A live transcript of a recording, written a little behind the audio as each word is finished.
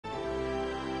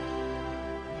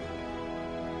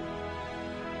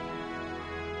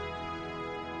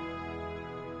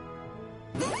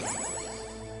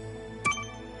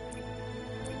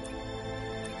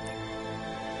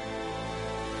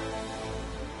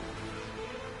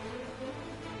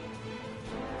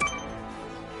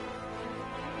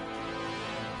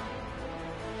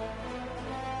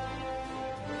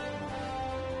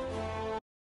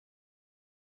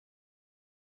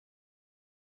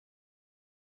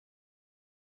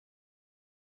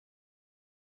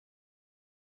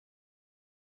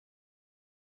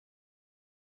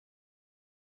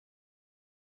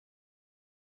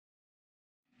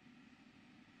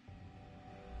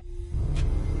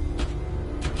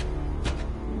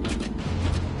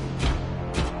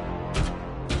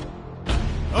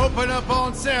Open up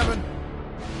on 7.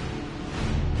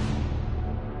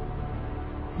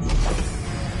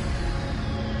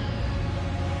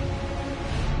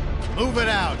 Move it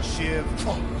out, Shiv.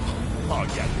 Oh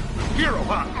yeah, hero,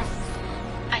 huh?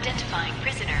 Identifying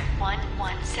prisoner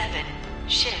 117,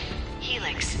 Shiv,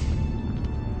 Helix.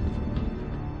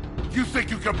 You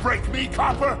think you can break me,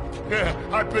 Copper? Yeah,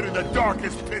 I've been in the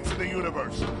darkest pits in the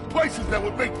universe. Places that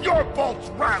would make your bolts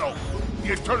rattle.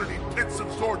 The eternity pits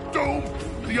of Sword Doom.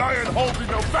 The iron holding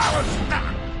no balance.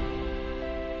 Nah.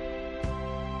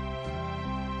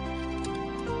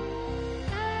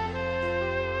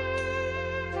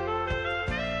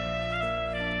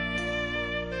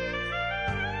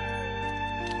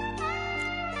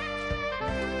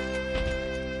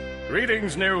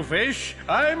 Greetings, new fish.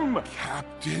 I'm...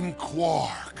 Captain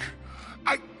Quark.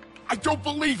 I don't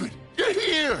believe it. You're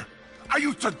here. I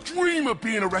used to dream of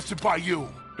being arrested by you.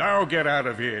 Now get out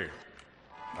of here.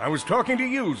 I was talking to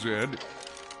you, Zed.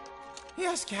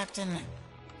 Yes, Captain.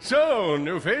 So,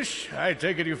 new fish, I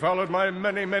take it you followed my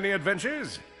many, many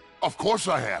adventures? Of course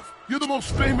I have. You're the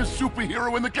most famous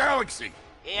superhero in the galaxy.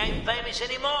 He ain't famous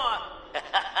anymore.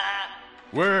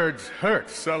 Words hurt,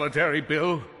 Solitary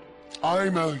Bill.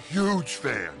 I'm a huge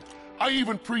fan. I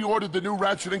even pre-ordered the new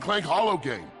Ratchet and Clank holo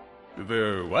game.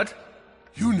 The what?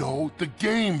 You know, the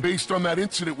game based on that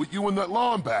incident with you and that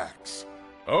Lombax.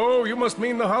 Oh, you must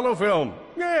mean the holo film.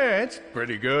 Yeah, it's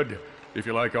pretty good, if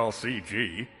you like all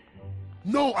CG.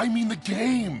 No, I mean the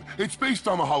game. It's based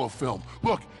on the holo film.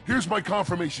 Look, here's my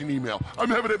confirmation email. I'm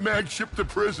having it mag shipped to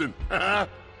prison.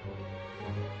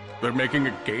 They're making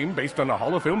a game based on a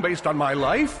holo film based on my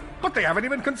life? But they haven't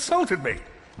even consulted me.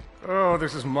 Oh,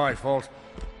 this is my fault.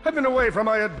 I've been away from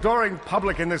my adoring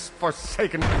public in this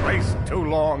forsaken place too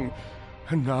long.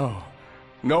 And now,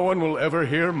 no one will ever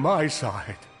hear my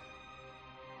side.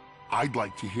 I'd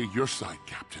like to hear your side,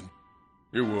 Captain.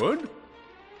 You would?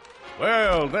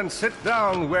 Well, then sit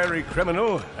down, wary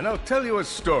criminal, and I'll tell you a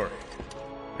story.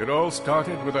 It all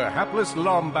started with a hapless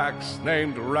Lombax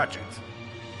named Ratchet.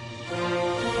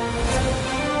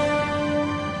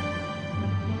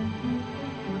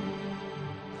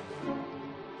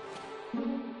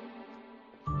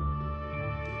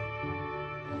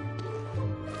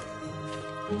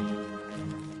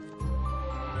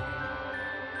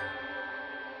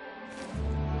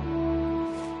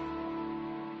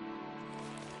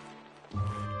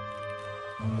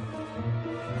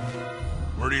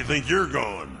 Where do you think you're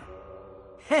going?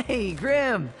 Hey,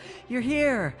 Grim, you're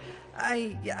here.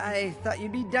 I thought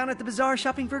you'd be down at the bazaar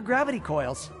shopping for gravity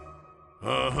coils.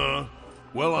 Uh-huh.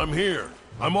 Well, I'm here.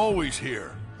 I'm always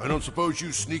here. I don't suppose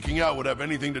you sneaking out would have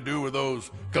anything to do with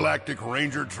those Galactic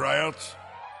Ranger tryouts?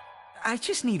 I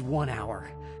just need 1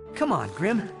 hour. Come on,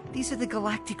 Grim. These are the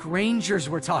Galactic Rangers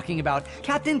we're talking about.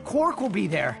 Captain Quark will be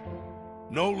there.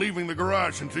 No leaving the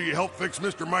garage until you help fix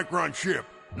Mr. Micron's ship.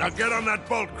 Now get on that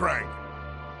bolt crank.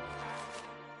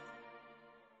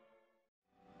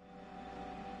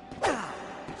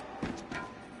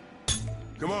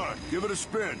 Come on, give it a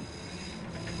spin.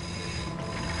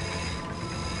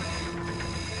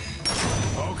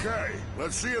 Okay,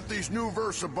 let's see if these new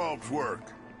Versa bulbs work.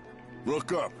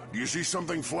 Look up. Do you see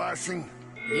something flashing?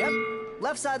 Yep.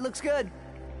 Left side looks good.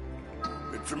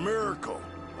 It's a miracle.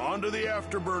 Onto the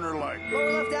afterburner light.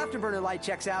 Lower left afterburner light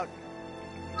checks out.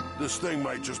 This thing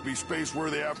might just be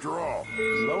space-worthy after all.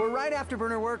 Lower right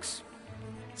afterburner works.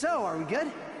 So, are we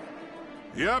good?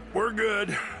 Yep, we're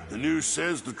good. The news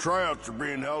says the tryouts are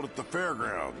being held at the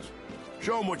fairgrounds.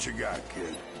 Show them what you got,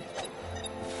 kid.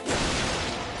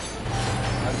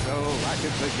 And so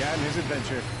Ratchet began his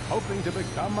adventure, hoping to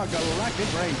become a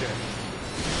Galactic Ranger.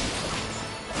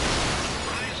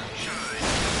 Rise and shine,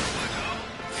 Pluto.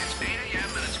 It's 8 a.m.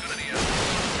 and it's going to be a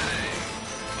fun day.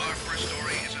 Our first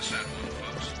story is a sad one,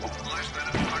 folks. Lifespan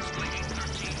of approximately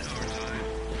 8:13 our time.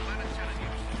 Planet 10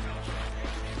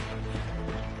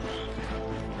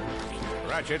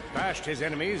 Ratchet bashed his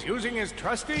enemies using his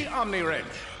trusty Omni-Wrench.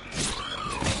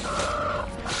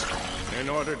 In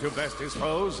order to best his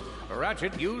foes,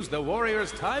 Ratchet used the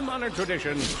warrior's time-honored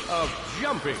tradition of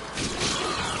jumping.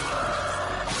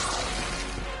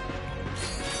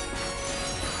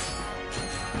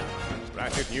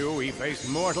 Ratchet knew he faced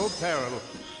mortal peril.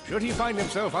 Should he find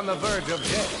himself on the verge of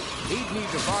death, he'd need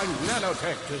to find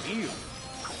nanotech to heal.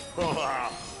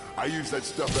 I used that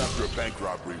stuff after a bank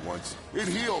robbery once. It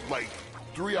healed like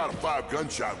 3 out of 5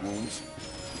 gunshot wounds.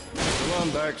 The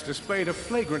Lombax displayed a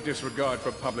flagrant disregard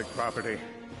for public property.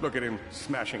 Look at him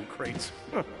smashing crates.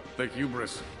 The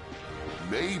hubris.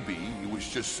 Maybe he was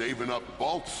just saving up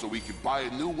bolts so he could buy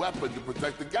a new weapon to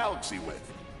protect the galaxy with.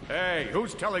 Hey,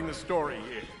 who's telling the story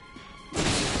here?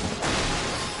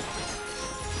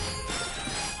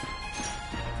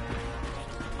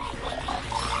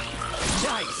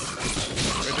 Nice!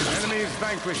 With his enemies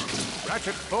vanquished,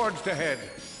 Ratchet forged ahead.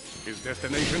 His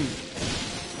destination?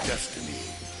 Destiny.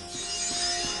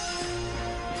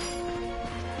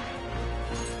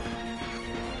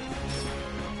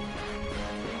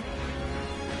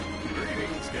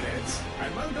 Greetings, cadets,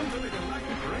 and welcome to the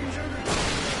Galactic Ranger.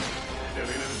 Step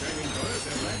into the training course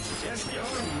and let's test your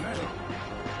mettle.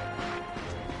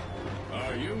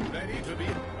 Are you ready to be?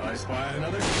 I spy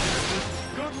another contestant.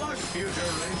 Good luck, future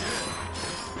Ranger.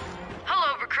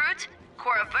 Hello, recruit.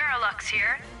 Cora Veralux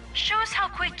here. Show us how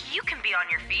quick you can be on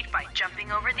your feet by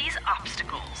jumping over these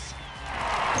obstacles.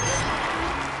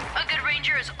 A good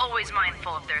ranger is always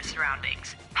mindful of their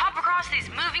surroundings. Hop across these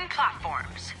moving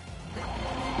platforms.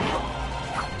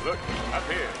 Look, up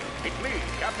here. It's me,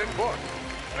 Captain Quark.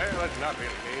 Well, it's not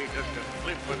really me, just a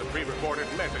flip with a pre-recorded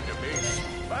message of me.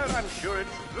 But I'm sure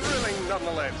it's thrilling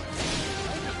nonetheless.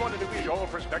 I just wanted to wish all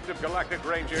prospective Galactic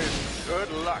Rangers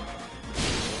good luck.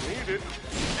 Needed.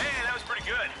 Hey, that was pretty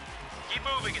good. Keep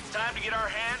moving. It's time to get our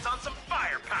hands on some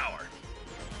firepower.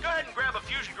 Go ahead and grab a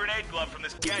fusion grenade glove from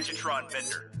this Gadgetron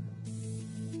vendor.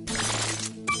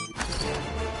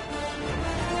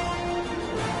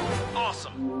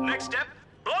 Awesome. Next step,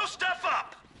 blow stuff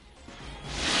up.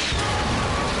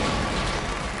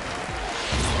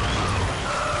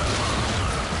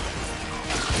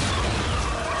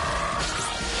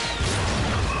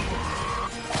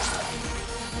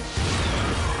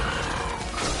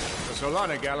 The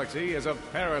Solana Galaxy is a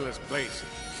perilous place,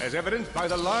 as evidenced by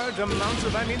the large amounts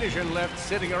of ammunition left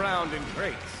sitting around in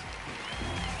crates.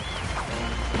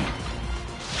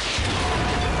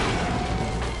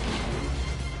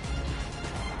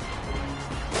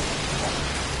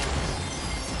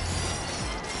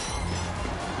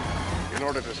 In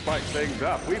order to spice things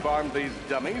up, we've armed these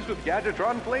dummies with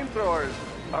Gadgetron flamethrowers.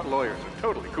 Our lawyers are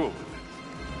totally cool with it.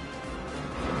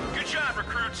 Good job,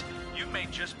 recruits. You may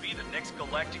just be the next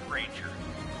Galactic Ranger.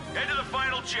 Head to the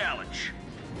final challenge.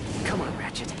 Come on,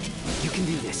 Ratchet. You can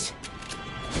do this.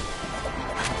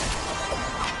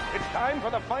 It's time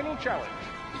for the final challenge.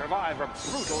 Survive a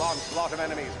brutal onslaught of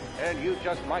enemies, and you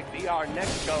just might be our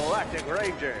next Galactic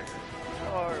Ranger.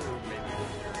 Or maybe...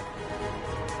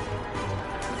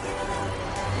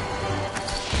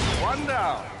 One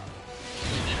down.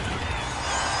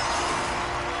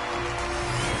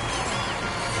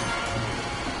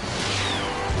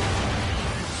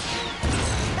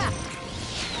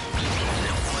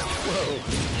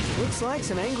 Whoa. Looks like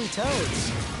some angry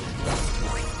toads.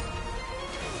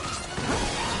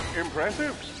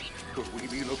 Impressive. Could we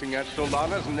be looking at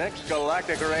Solana's next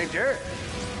Galactic Ranger?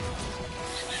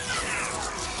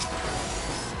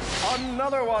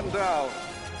 Another one down.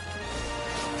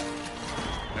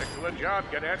 Excellent job,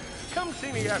 Cadet. Come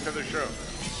see me after the show.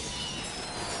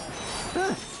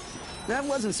 Huh. That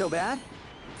wasn't so bad.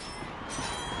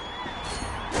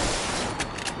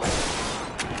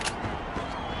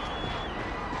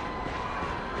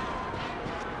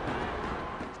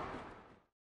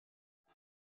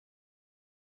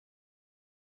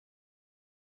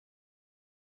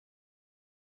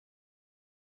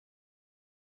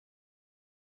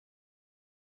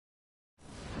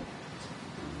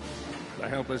 The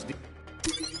helpless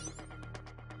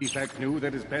Defect knew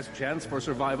that his best chance for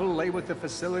survival lay with the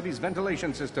facility's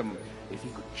ventilation system. If he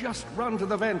could just run to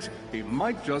the vent, he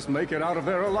might just make it out of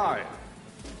there alive.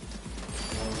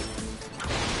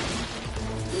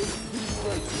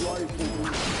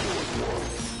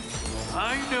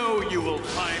 I know you will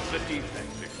find the defect,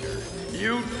 Victor.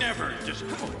 You never destroy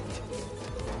it.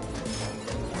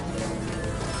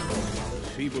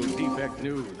 Feeble Defect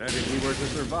knew that if he were to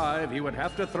survive, he would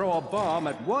have to throw a bomb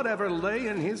at whatever lay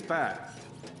in his path.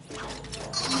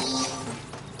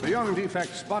 The young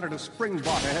Defect spotted a spring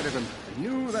bot ahead of him and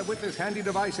knew that with this handy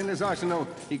device in his arsenal,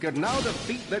 he could now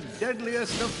defeat the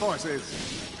deadliest of forces,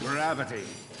 gravity.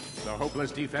 The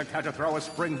hopeless Defect had to throw a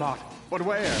spring bot, but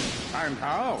where and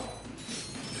how?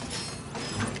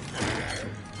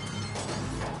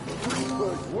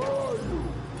 Clank, where are you?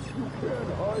 You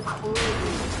can't hide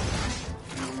forever.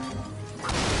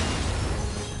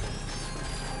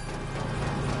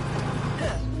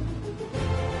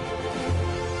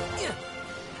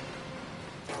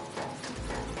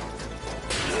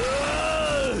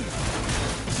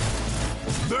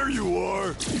 There you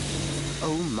are!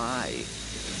 Oh my.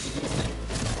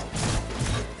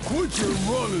 Quit your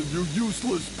running, you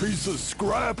useless piece of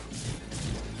scrap!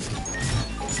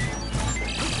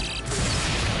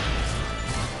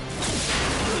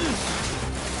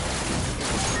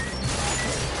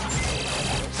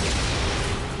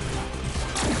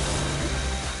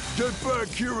 Get back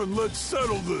here and let's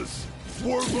settle this!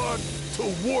 Warbot to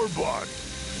Warbot!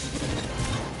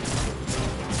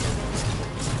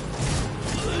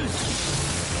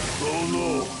 Oh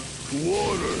no!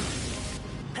 Water!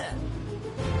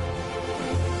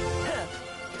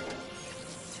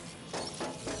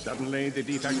 Suddenly, the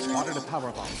defect spotted a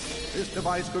power bomb. This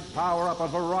device could power up a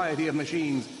variety of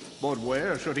machines, but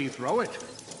where should he throw it?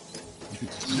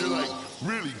 You're like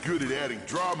really good at adding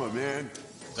drama, man.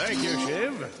 Thank you,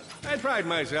 Shiv. I pride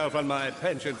myself on my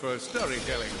penchant for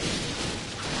storytelling.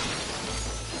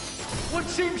 What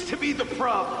seems to be the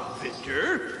problem,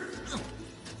 Victor?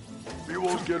 You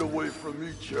won't get away from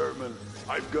me, Chairman.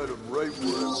 I've got him right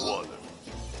where I want him.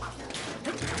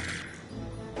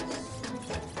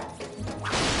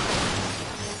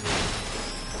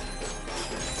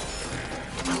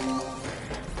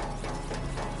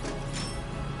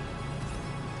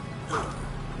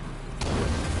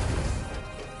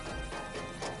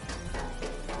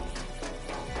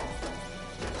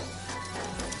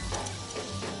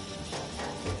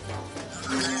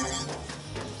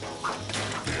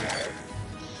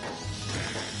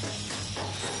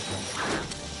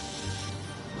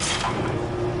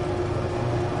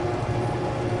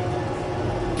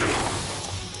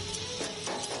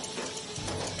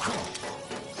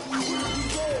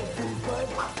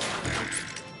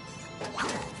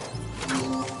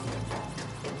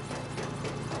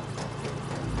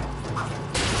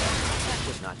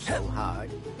 So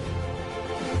hard.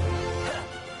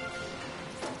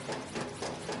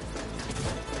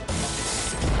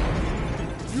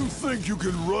 You think you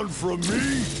can run from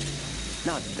me?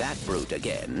 Not that brute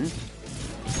again.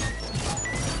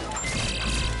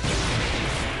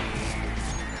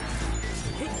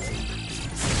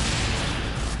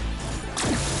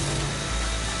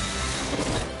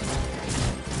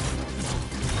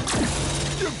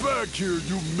 Get back here,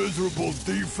 you miserable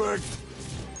defect!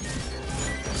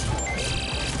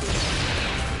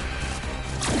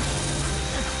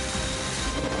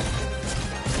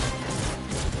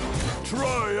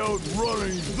 Try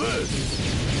outrunning this!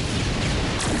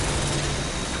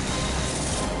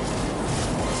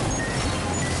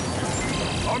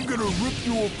 I'm gonna rip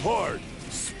you apart,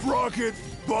 sprocket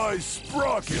by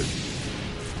sprocket!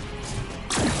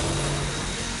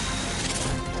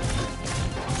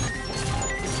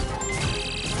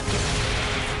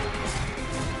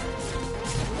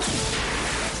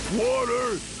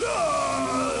 Water!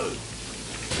 Ah!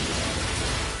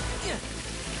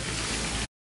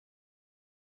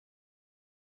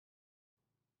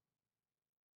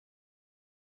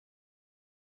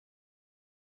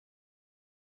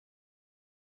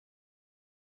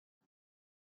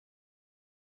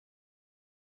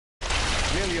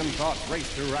 Million thoughts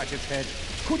raced through Ratchet's head.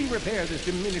 Could he repair this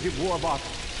diminutive warbot?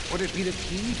 Would it be the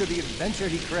key to the adventure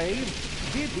he craved?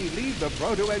 Did he leave the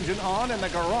proto-engine on in the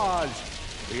garage?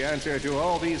 The answer to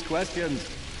all these questions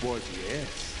was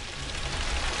yes.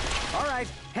 All right,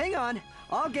 hang on.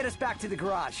 I'll get us back to the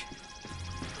garage.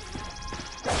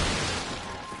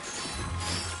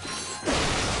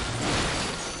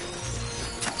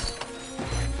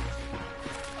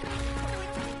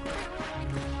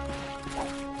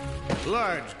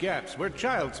 Large gaps were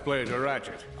child's play to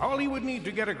Ratchet. All he would need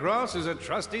to get across is a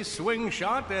trusty swing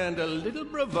shot and a little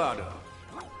bravado.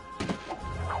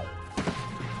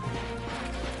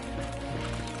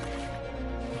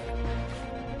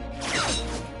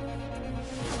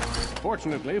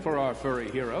 Fortunately for our furry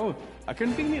hero, a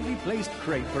conveniently placed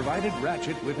crate provided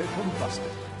Ratchet with a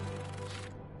combustor.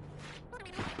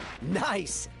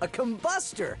 Nice! A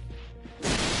combustor!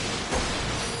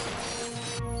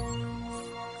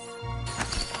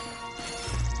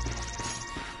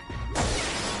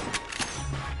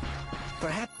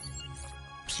 Perhaps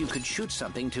you could shoot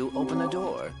something to open the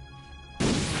door.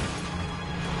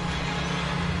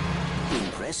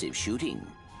 Impressive shooting.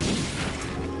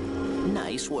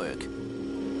 Nice work.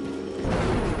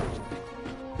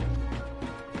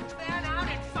 Stand out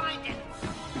and find it!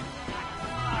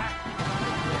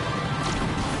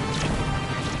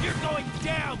 You're going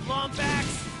down, Lombax!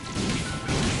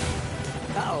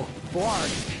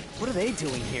 Blarg. What are they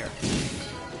doing here?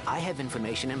 I have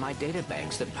information in my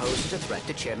databanks that poses a threat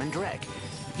to Chairman Drek.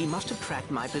 He must have tracked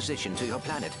my position to your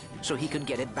planet, so he could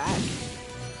get it back.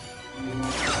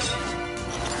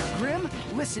 Grim,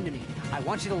 listen to me. I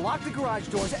want you to lock the garage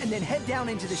doors and then head down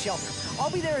into the shelter. I'll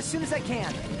be there as soon as I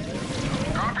can.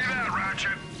 Copy that,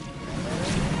 Ratchet.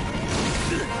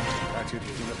 Ratchet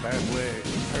is in a bad way.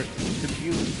 Hurt,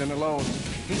 confused, and alone.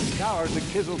 He scoured the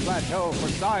Kizzle Plateau for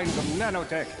signs of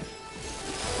nanotech.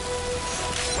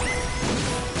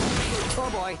 Oh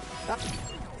boy.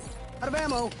 Out of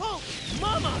ammo. Oh,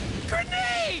 Mama!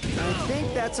 Grenade! I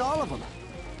think that's all of them.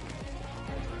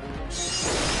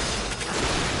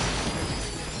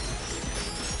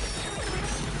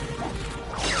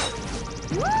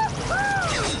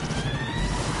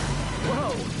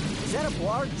 Whoa! Is that a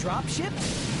Blarg dropship?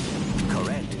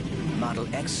 Correct. Model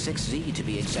X6Z to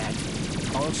be exact.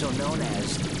 Also known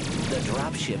as the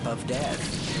Dropship of Death.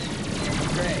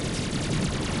 Great.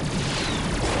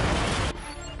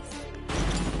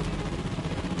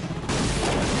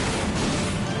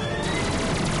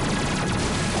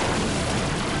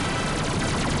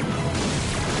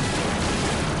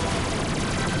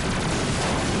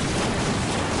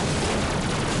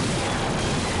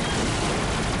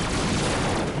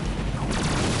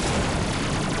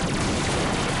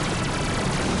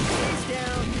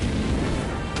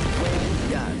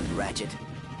 Ratchet.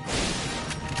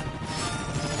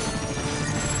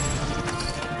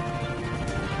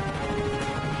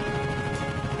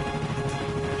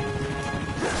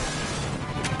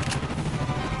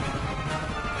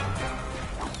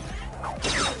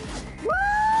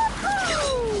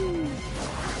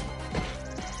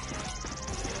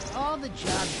 All the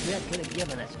jobs Drek could have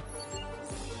given us.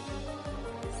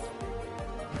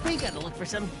 We gotta look for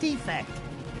some defect.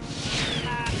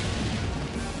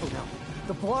 Oh no.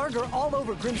 The Blarg are all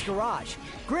over Grim's garage.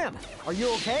 Grim, are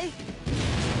you okay?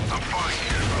 I'm fine,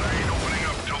 kid, but I ain't opening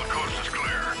up till the coast is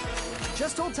clear.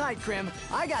 Just hold tight, Grim.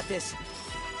 I got this.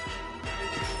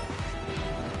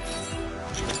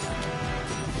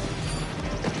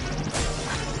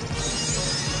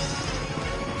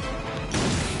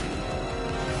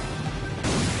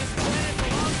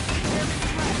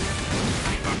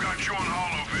 I've got you on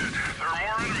holovid. There are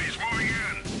more enemies moving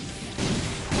in.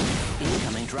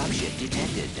 Incoming dropship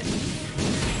detected.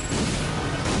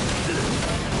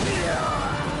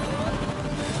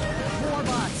 More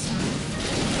bots.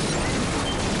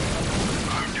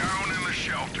 I'm down in the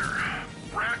shelter.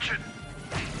 Ratchet,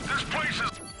 this place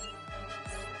is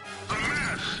a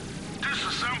mess.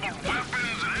 Disassembled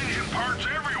weapons and engine parts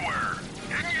everywhere.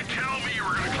 Didn't you tell me you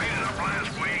were going to clean it up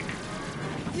last week?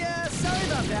 Yeah, sorry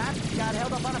about that. Got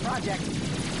held up on a project.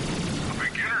 A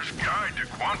beginner's guide to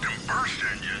quantum burst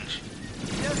engines.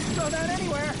 Just throw that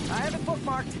anywhere. I have it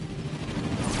bookmarked.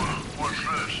 What's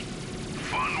this?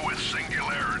 Fun with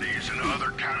singularities and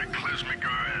other cataclysmic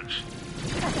events.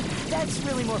 That's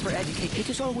really more for education. It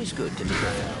is always good to be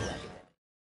well.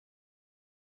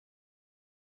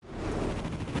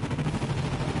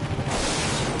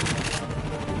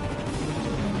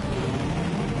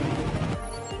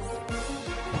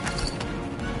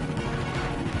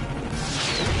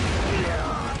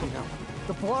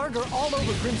 The Blarg are all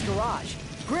over Grim's garage.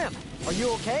 Grim, are you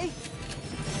okay?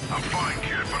 I'm fine,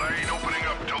 kid, but I ain't opening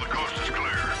up till the coast is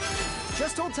clear.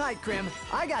 Just hold tight, Grim.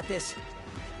 I got this.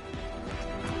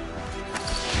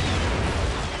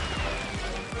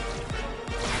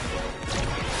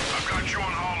 I've got you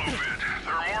on holovid.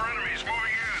 There are more enemies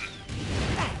moving in.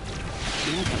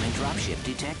 Incoming dropship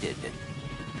detected.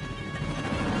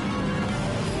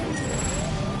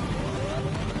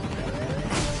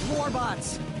 More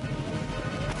bots.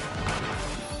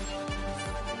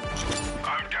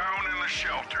 I'm down in the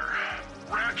shelter.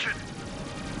 Ratchet,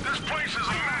 this place is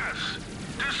a mess.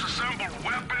 Disassembled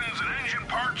weapons and engine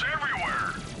parts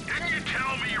everywhere. Didn't you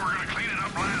tell me you were going to clean it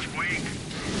up last week?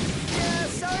 Yeah,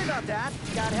 sorry about that.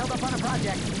 Got held up on a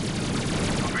project.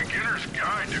 A beginner's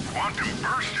guide to quantum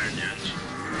burst engines.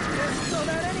 Just throw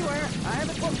that anywhere. I have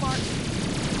it bookmarked.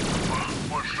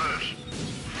 What's this?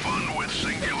 Fun with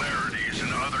singularities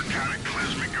and other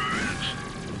cataclysmic events.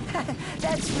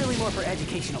 That's really more for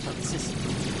educational purposes.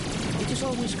 It is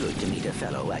always good to meet a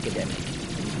fellow academic.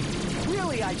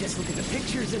 Really, I just look at the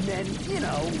pictures and then, you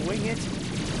know, wing it.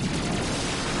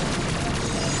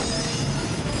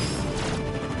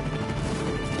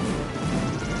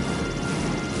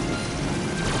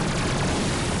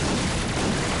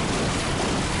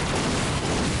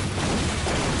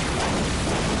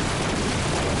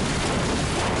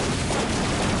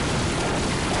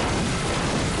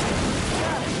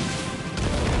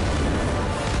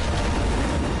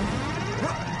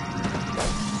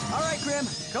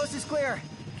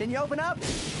 Can you open up?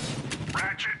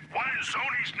 Ratchet, what in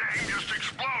Sony's name just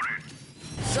exploded?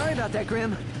 Sorry about that,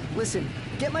 Grim. Listen,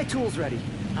 get my tools ready.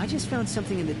 I just found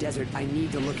something in the desert I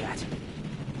need to look at.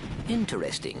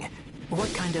 Interesting.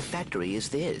 What kind of factory is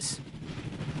this?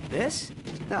 This?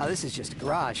 No, this is just a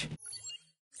garage.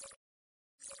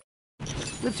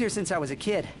 Lived here since I was a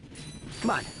kid. Come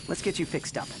on, let's get you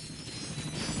fixed up.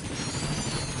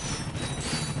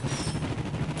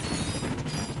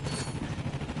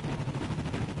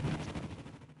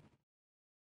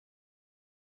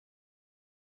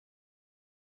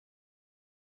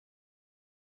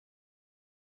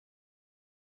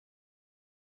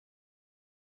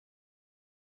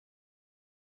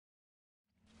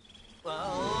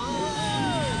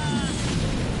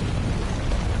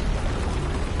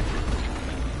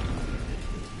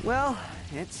 Well,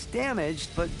 it's damaged,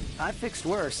 but I fixed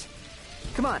worse.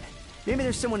 Come on, maybe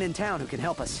there's someone in town who can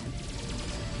help us.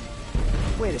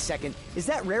 Wait a second, is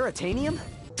that raritanium?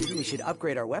 Maybe we should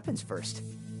upgrade our weapons first.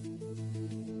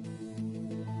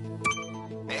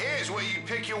 Here's where you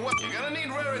pick your weapon. You're gonna need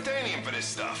raritanium for this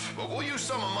stuff, but we'll use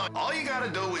some of mine. All you gotta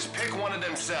do is pick one of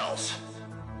them cells.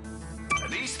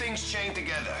 These things chain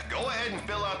together. Go ahead and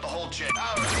fill out the whole chain.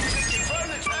 All right, confirm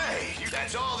the hey,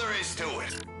 that's all there is to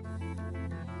it.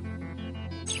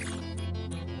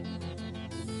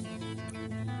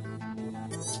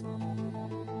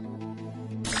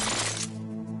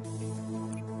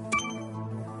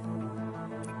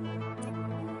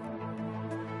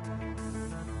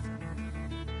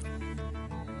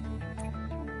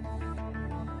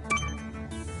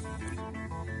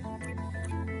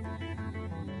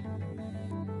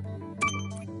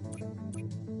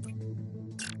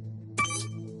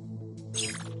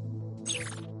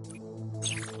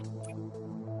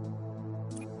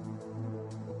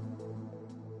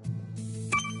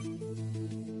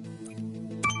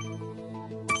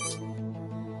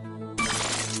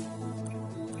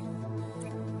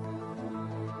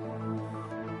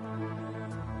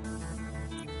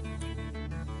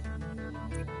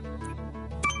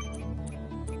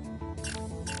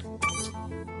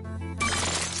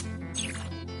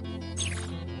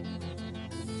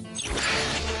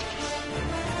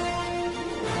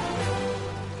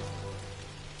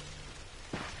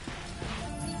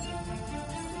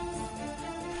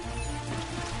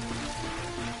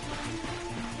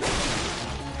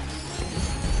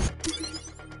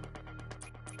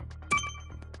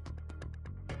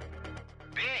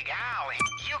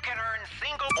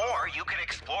 You can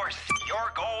explore.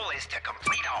 Your goal is to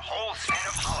complete a whole set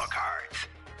of holocards.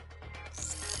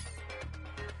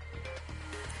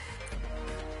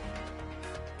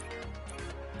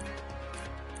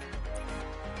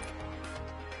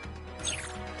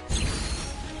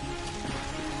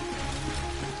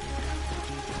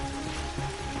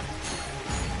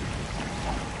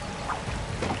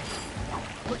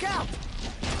 Look out!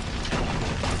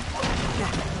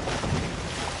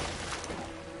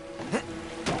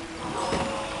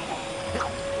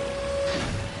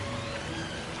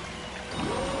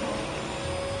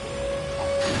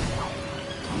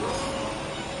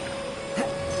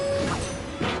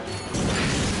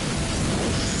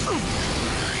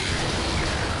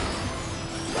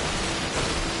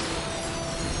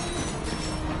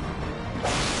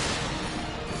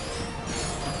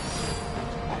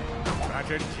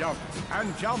 Ratchet jumped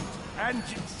and jumped and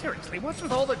seriously, what's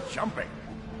with all the jumping?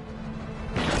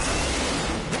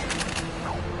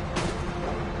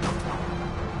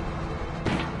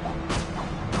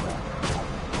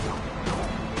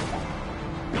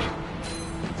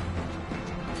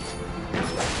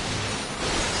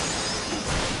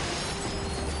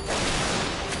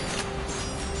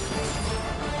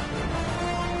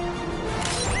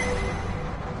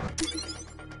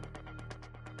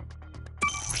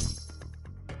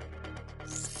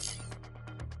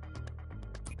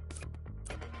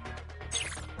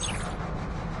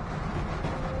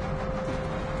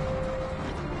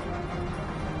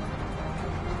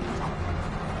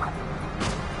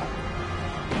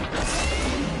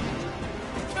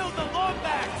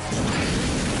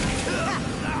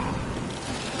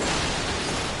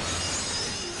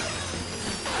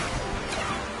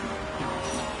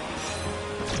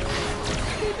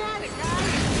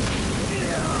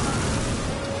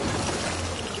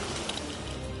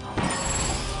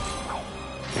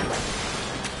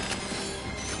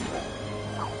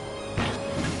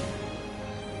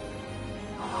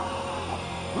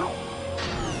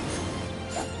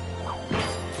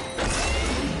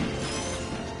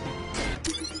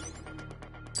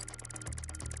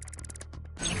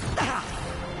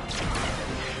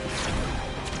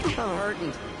 I'm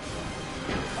hurting.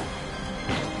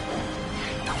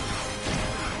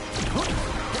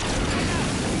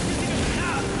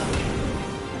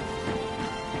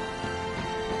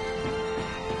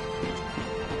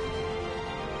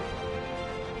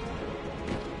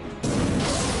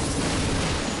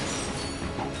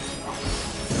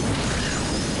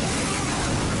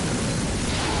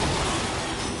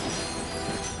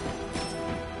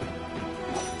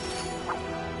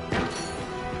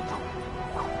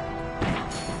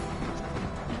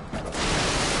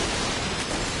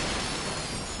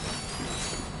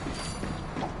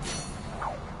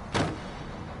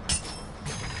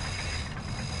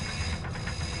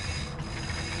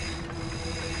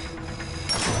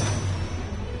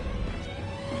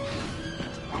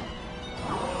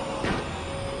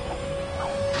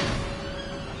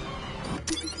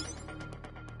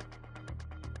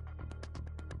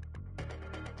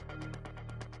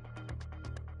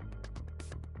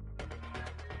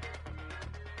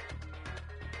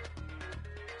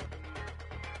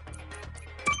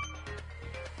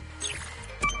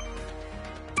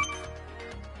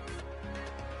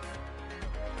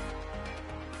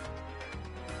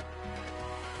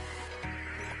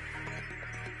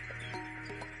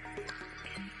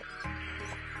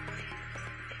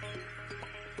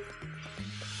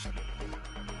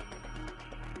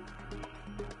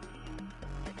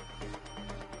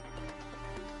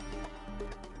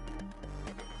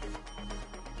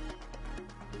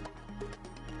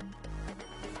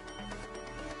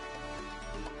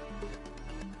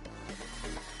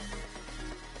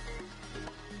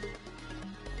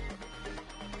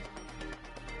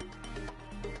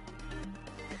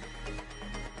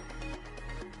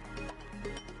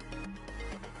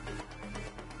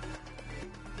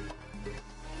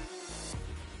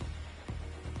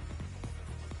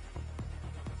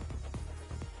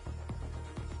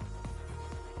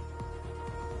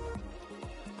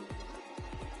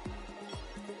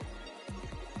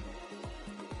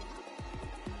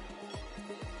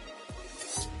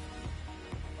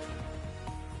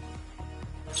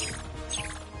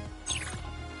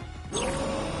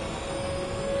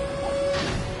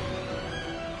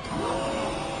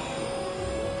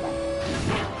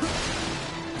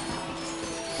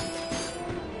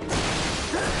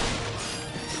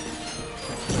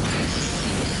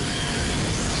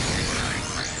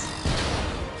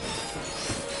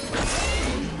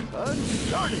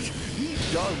 Darn it!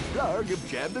 These darn Blarg have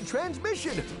jammed the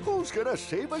transmission! Who's gonna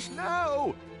save us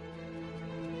now?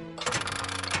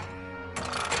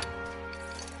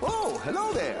 Oh,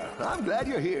 hello there. I'm glad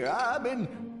you're here.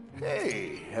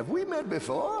 Hey, have we met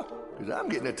before? Because I'm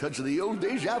getting a touch of the old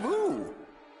deja vu.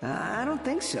 I don't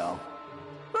think so.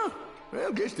 Huh.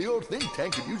 Well, guess the old think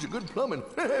tank could use a good plumbing.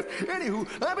 Anywho,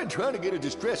 I've been trying to get a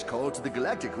distress call to the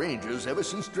Galactic Rangers ever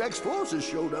since Drax's forces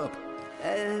showed up.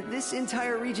 This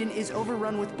entire region is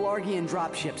overrun with Blargian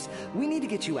dropships. We need to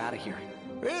get you out of here.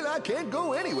 Well, I can't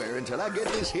go anywhere until I get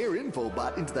this here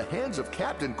infobot into the hands of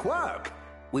Captain Quark.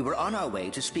 We were on our way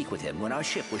to speak with him when our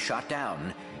ship was shot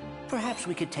down. Perhaps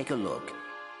we could take a look.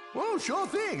 Oh, sure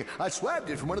thing. I swapped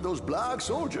it from one of those Blarg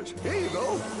soldiers. Here you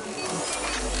go.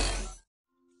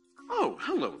 Oh,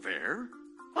 hello there.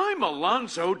 I'm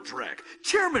Alonzo Drek,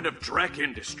 chairman of Drek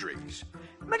Industries.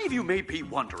 Many of you may be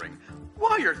wondering,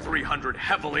 why are 300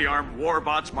 heavily armed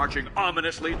warbots marching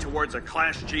ominously towards a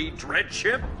Class G dread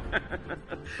ship?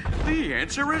 The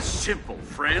answer is simple,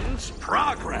 friends.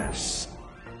 Progress.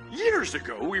 Years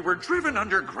ago, we were driven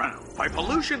underground by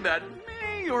pollution that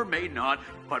may or may not,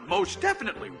 but most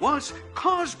definitely was,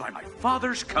 caused by my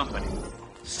father's company.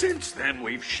 Since then,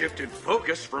 we've shifted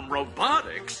focus from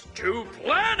robotics to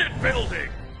planet building.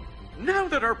 Now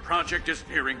that our project is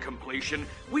nearing completion,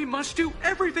 we must do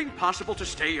everything possible to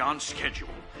stay on schedule.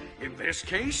 In this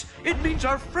case, it means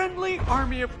our friendly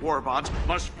army of warbots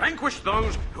must vanquish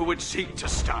those who would seek to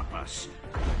stop us.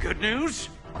 Good news?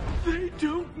 They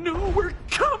don't know we're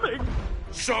coming!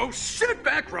 So sit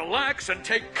back, relax, and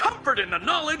take comfort in the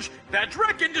knowledge that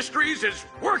Drek Industries is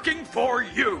working for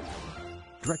you!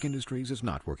 Drek Industries is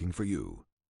not working for you.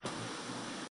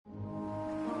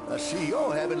 I see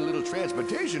you're having a little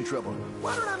transportation trouble.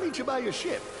 Why don't I meet you by your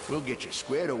ship? We'll get you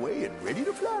squared away and ready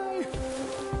to fly.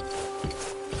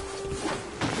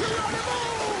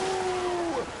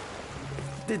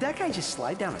 Did that guy just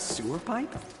slide down a sewer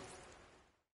pipe?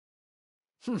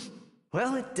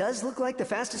 Well, it does look like the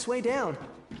fastest way down.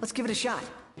 Let's give it a shot.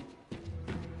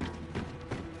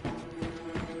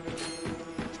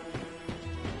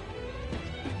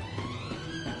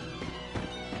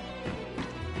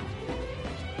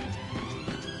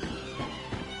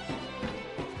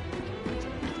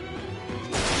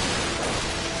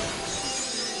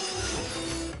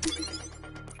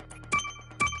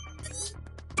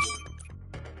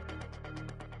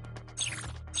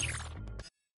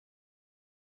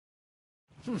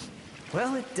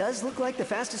 Well, it does look like the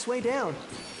fastest way down.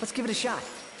 Let's give it a shot.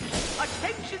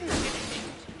 Attention, citizens!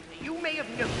 You may have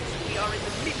noticed we are in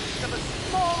the midst of a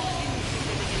small,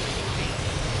 insignificant invasion.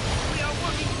 We are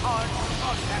working hard to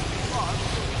contact the Blarg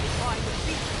so we can find a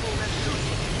peaceful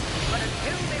resolution. But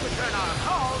until they return our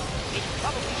call, it's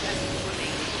probably best to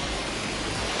remain.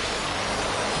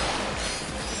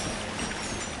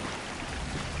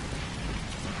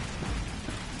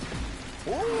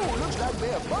 Oh, looks like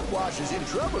Mayor Buckwash is in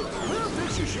trouble. We'll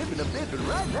fix your ship in a bit, but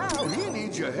right now, he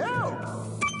needs your help.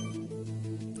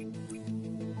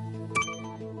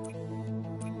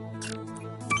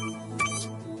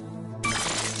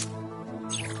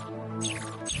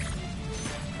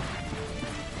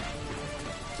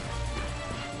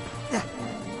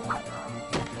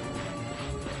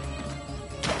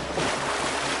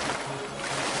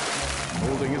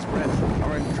 Holding his breath,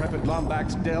 our intrepid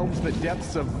Lombax delves the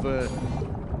depths of,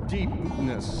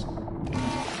 deepness.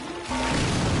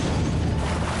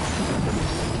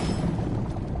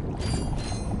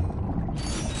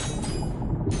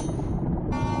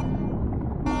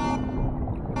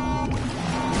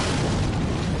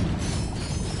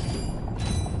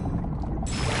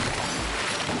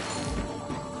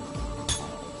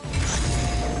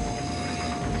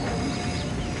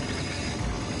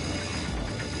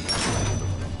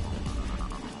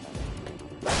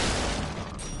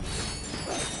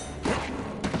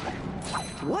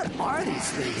 What are these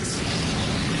things?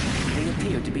 They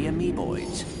appear to be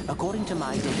amoeboids. According to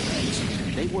my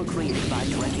database, they were created by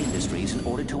Drek Industries in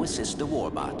order to assist the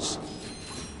warbots.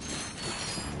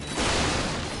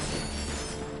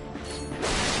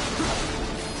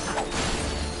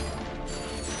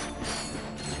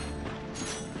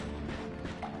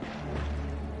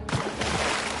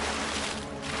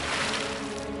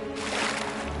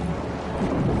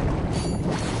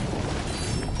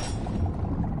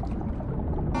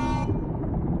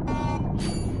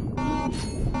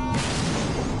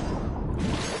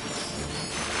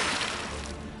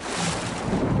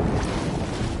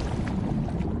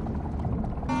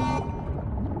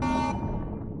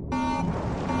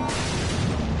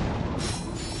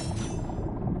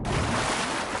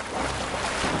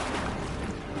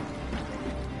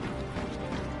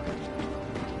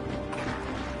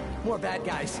 more bad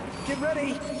guys. Get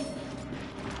ready!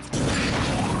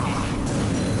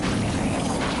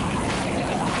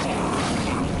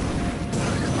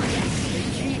 They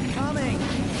keep coming!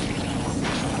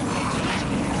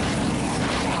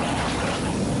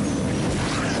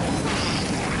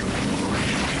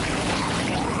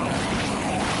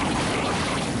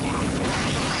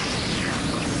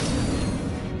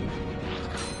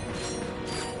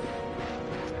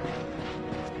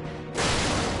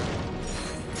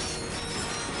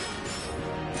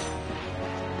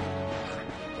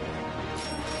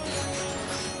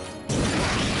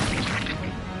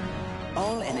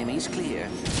 All enemies clear.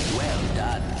 Well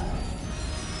done.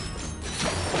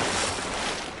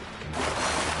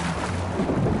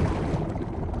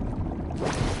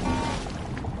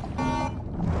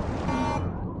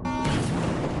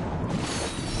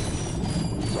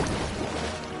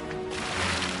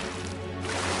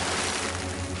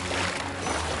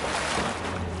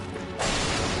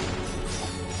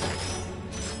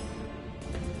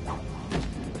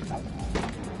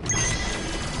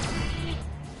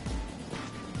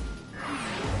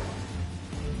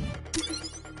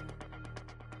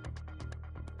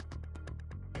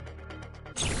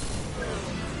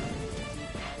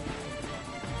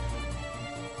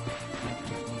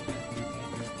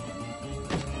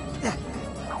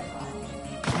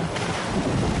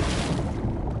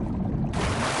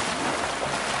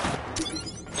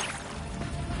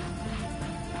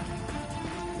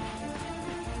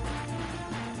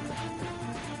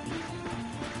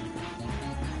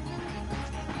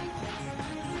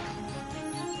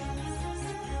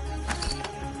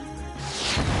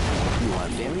 You are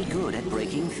very good at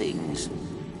breaking things.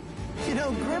 You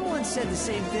know, Grim once said the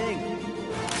same thing.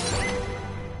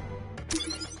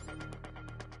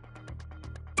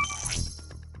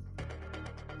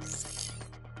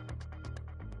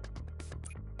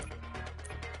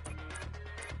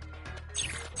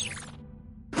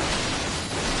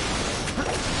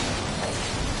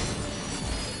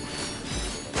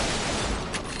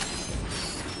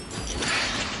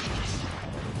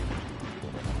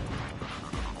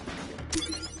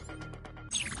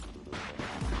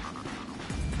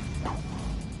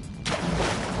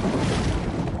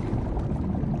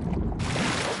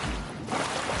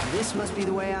 This must be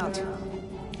the way out.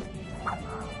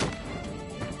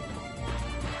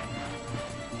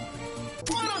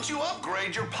 Why don't you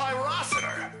upgrade your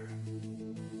pyrocitor?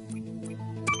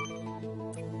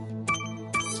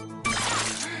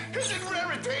 Isn't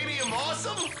Raritanium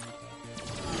awesome?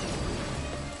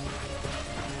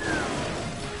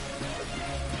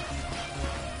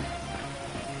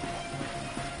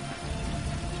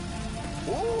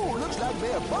 Oh, looks like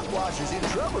Mayor Buckwash is in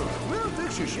trouble. We'll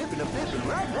fix your ship in a bit, but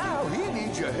right now, he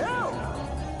needs your help.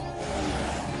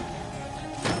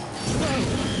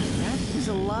 That is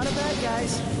a lot of bad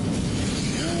guys.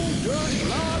 You dirty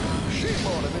lot! Shame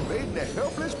on him invading a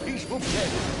helpless, peaceful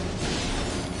planet.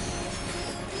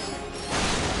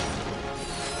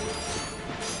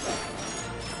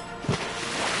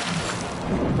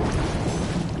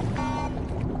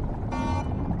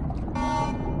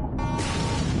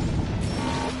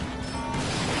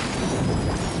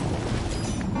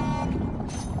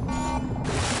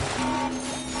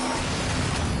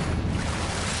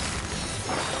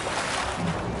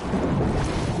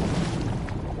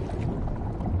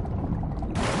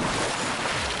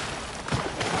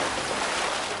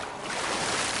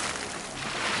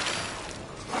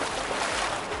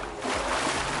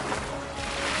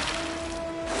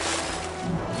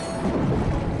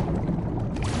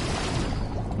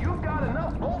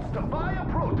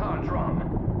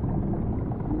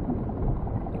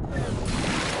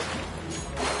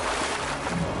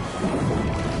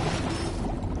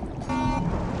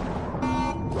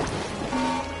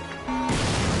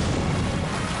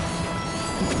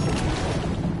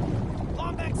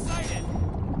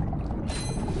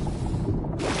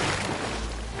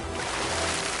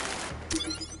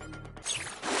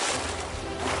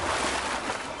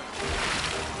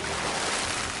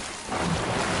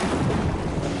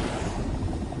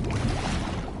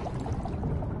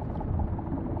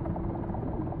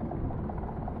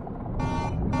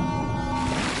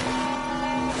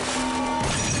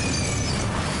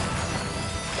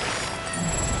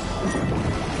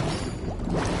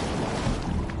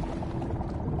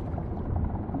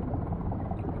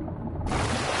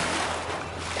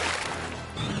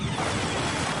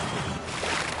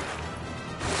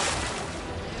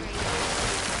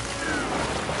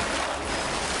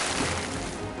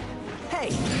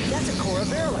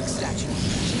 Statue.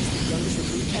 She's the youngest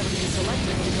recruit ever to be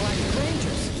selected for the Galactic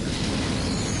Rangers.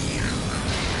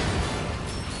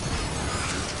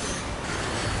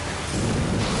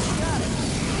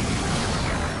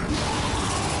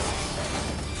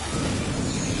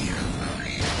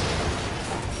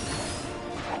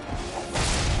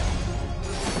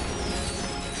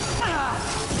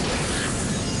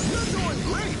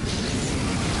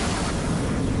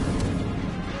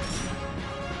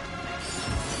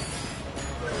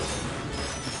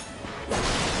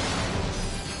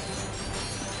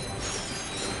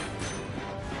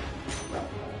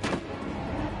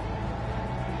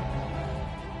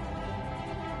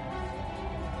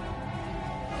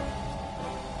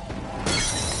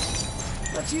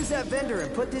 Let's use that vendor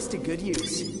and put this to good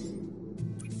use.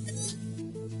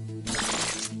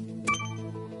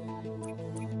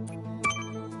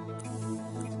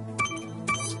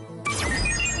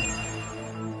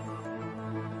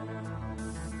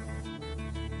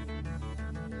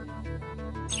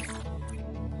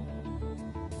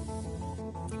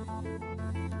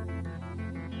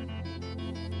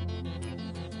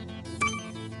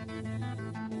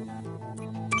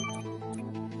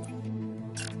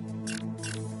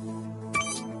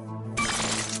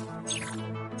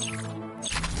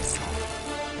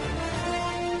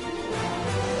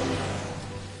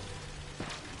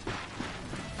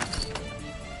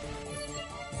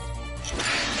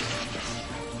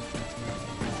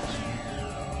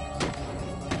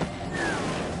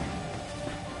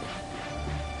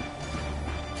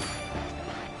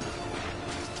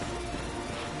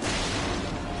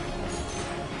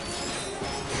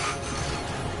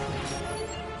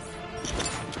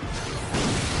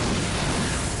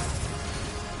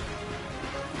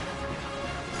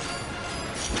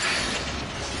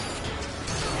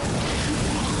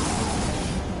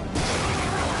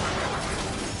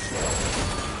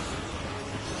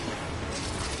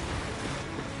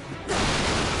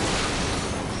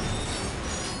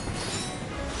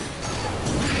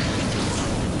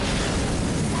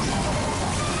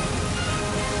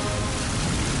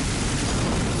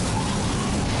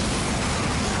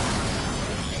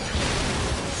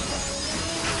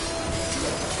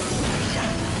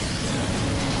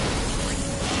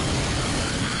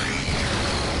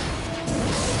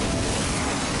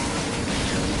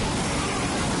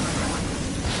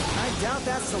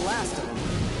 That's the last of them.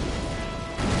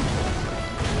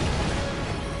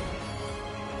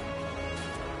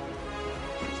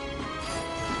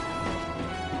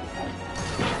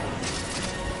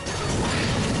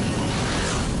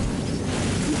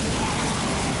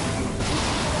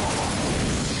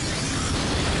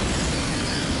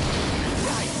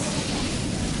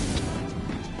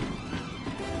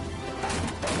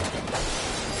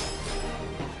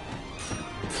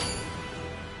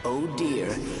 Oh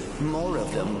dear, more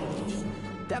of them.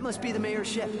 That must be the mayor's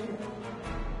ship.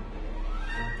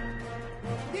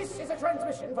 This is a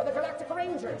transmission for the Galactic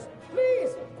Rangers.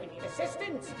 Please, we need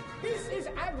assistance. This is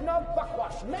Agnog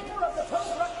Buckwash, mayor of the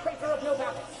Toad Rock Crater of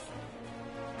Novalis.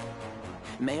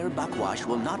 Mayor Buckwash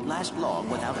will not last long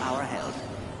without our help.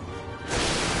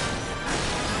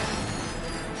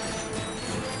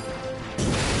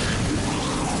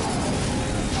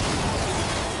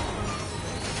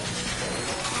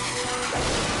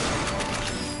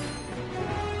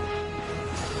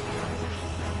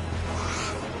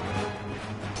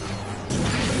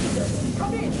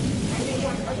 Come in!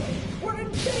 Anyone come in! We're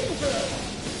in danger!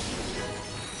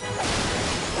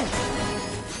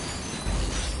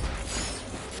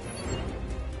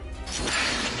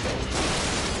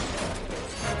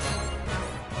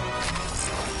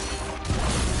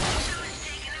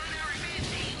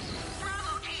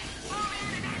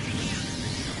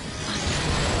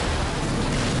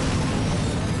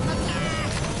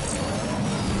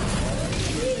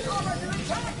 Please, all under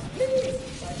attack! Please!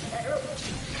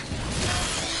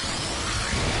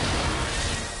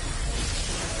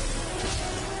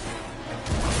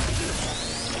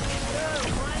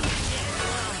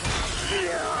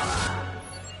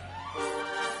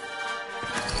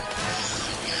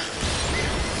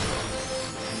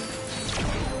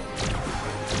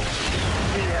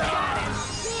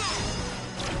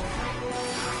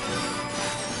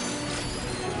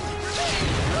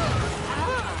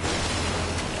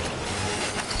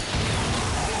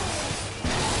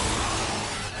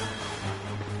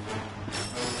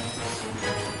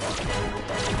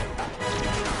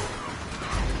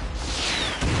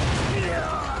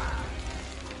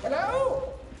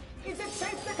 Hello? Is it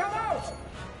safe to come out?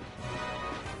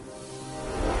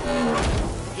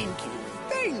 Thank you.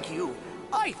 Thank you.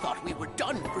 I thought we were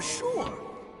done for sure.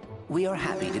 We are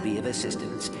happy to be of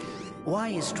assistance. Why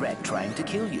is Drek trying to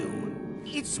kill you?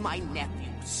 It's my nephew,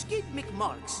 Skid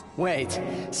McMarks. Wait,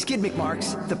 Skid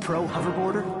McMarks, the pro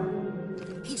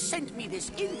hoverboarder? He sent me this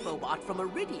infobot from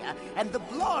Iridia, and the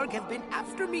Blarg have been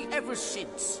after me ever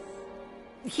since.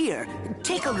 Here,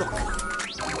 take a look.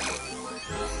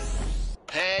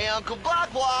 Hey, Uncle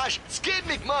Buckwash! Skid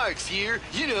McMarks here.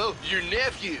 You know, your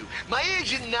nephew. My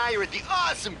agent and I are at the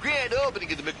awesome grand opening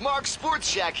of the McMarks Sports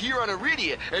Shack here on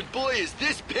Iridia, and boy, has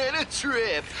this been a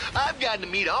trip. I've gotten to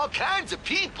meet all kinds of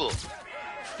people.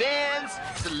 Fans,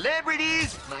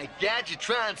 celebrities, my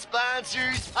Gadgetron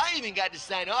sponsors. I even got to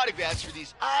sign autographs for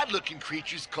these odd-looking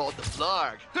creatures called the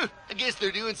Blarg. I guess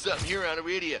they're doing something here on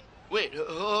Iridia. Wait,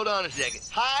 hold on a second.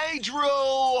 Hydro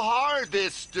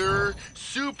Harvester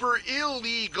super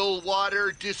illegal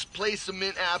water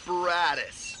displacement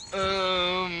apparatus.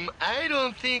 I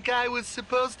don't think I was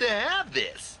supposed to have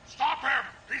this. Stop him!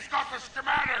 He's got the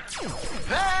schematics!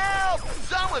 Help!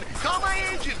 Someone! Call my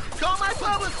agent! Call my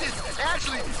publicist!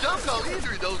 Actually, don't call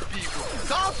either of those people.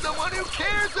 Call someone who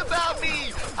cares about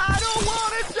me! I don't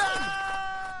want to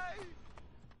die!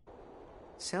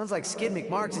 Sounds like Skid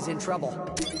McMarks is in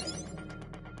trouble.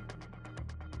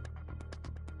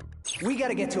 We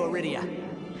gotta get to Iridia.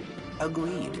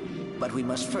 Agreed. But we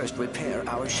must first repair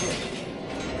our ship.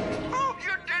 Oh,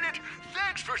 you did it!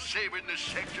 Thanks for saving the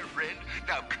sector, friend.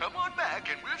 Now come on back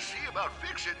and we'll see about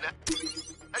fixing that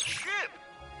ship.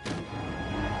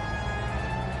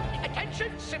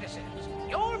 Attention, citizens.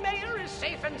 Your mayor is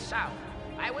safe and sound.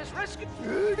 I was rescued.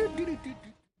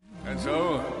 And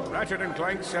so, Ratchet and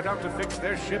Clank set out to fix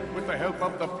their ship with the help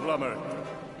of the plumber.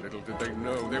 Little did they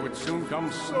know they would soon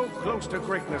come so close to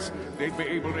greatness, they'd be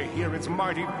able to hear its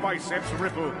mighty biceps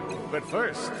ripple. But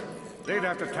first, they'd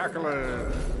have to tackle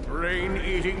a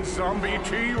brain-eating zombie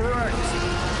T-Rex.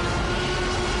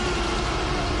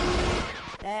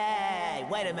 Hey,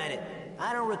 wait a minute.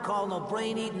 I don't recall no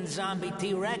brain-eating zombie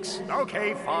T-Rex.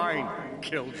 Okay, fine,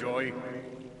 Killjoy.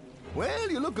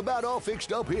 Well, you look about all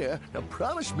fixed up here. Now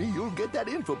promise me you'll get that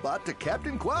infobot to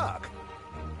Captain Quark.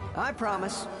 I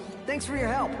promise. Thanks for your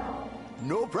help.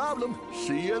 No problem.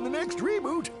 See you in the next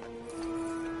reboot.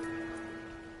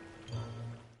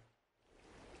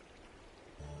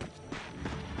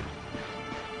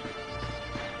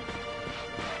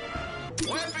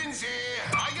 Weapons here!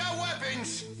 I got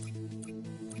weapons!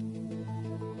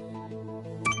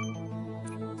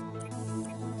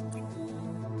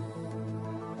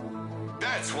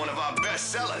 That's one of our best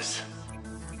sellers.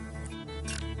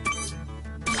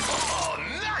 Oh,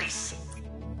 nice!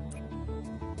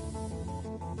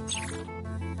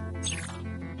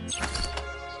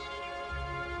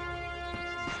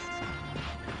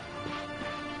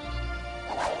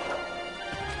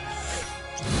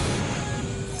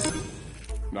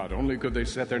 Not only could they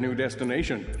set their new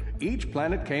destination, each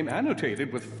planet came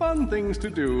annotated with fun things to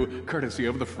do, courtesy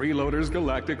of the Freeloader's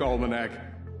Galactic Almanac.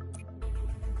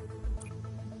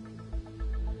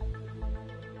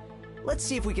 Let's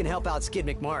see if we can help out Skid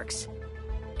McMarks.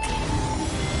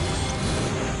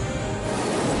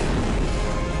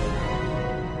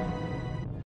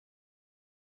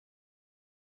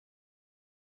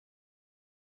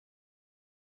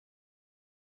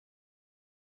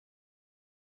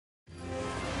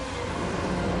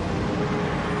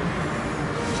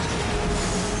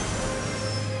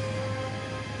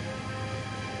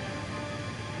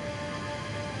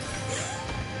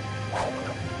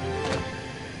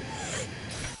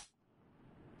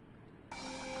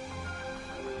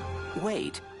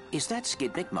 Wait, is that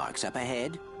Skid McMarks up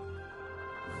ahead?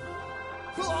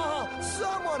 Oh,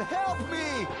 someone help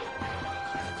me!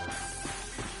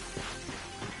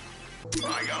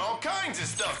 I got all kinds of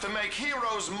stuff to make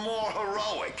heroes more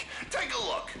heroic. Take a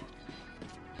look.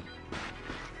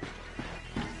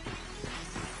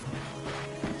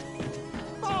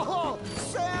 Oh,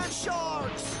 sand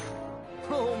sharks!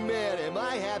 Oh man, am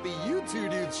I happy you two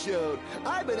dudes showed.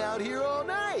 I've been out here all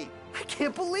night. I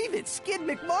can't believe it, Skid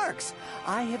McMarks!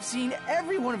 I have seen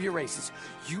every one of your races.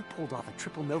 You pulled off a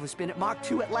triple Nova spin at Mach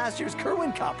 2 at last year's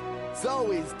Kerwin Cup. It's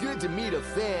always good to meet a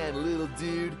fan, little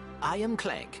dude. I am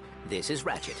Clank. This is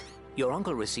Ratchet. Your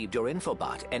uncle received your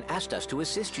infobot and asked us to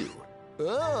assist you.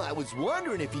 Oh, I was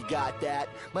wondering if you got that.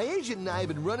 My agent and I have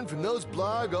been running from those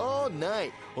blarg all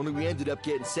night. Only we ended up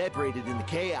getting separated in the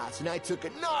chaos, and I took a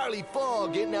gnarly fall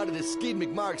getting out of the Skid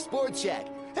McMark Sports Shack.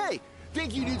 Hey,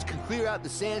 think you dudes can clear out the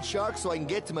sand sharks so I can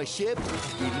get to my ship?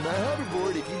 Give me my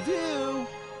hoverboard if you do.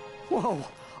 Whoa,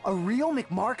 a real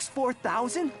McMarks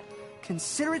 4000?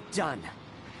 Consider it done.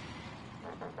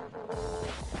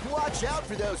 Watch out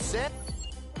for those sand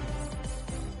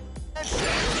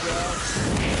sharks.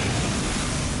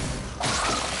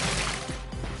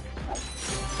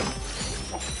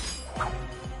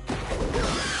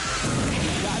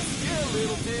 Got skill,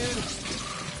 little dude.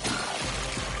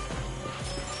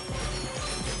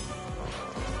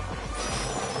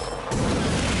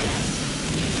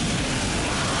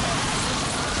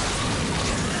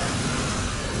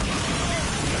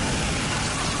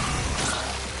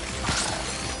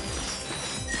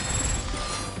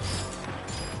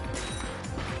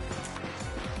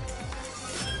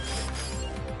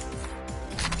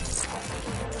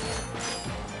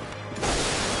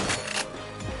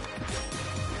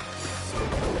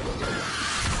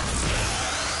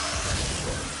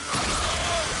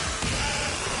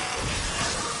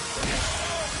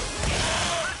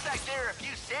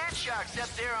 sharks up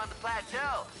there on the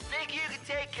plateau. Think you can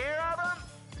take care of them?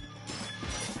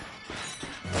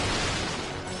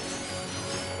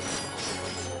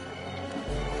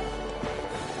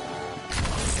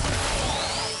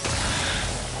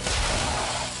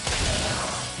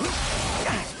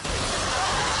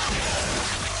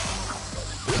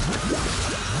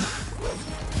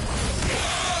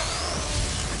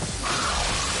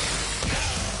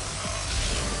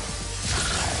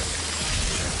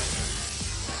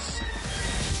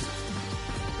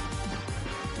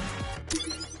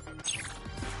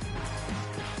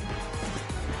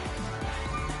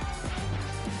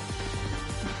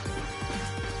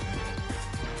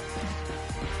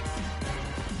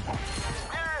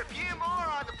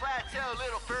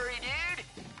 Little furry dude.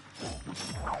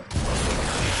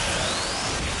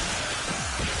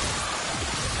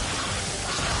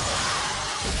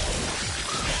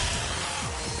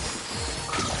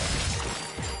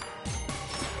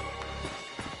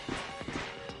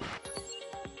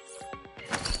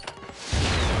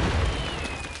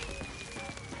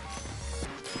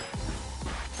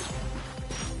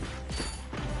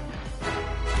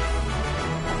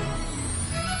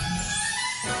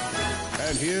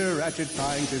 And here Ratchet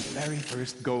finds his very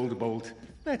first gold bolt.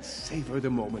 Let's savor the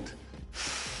moment.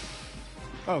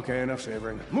 Okay, enough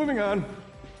savoring. Moving on.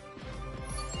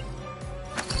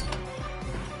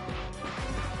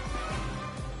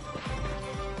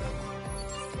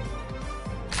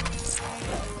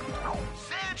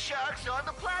 Sand sharks on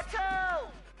the plateau!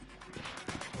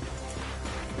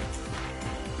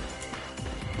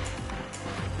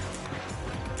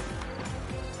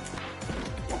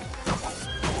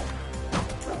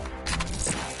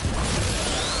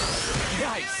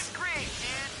 Nice. Doing great,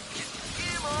 dude. Just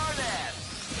give more of that.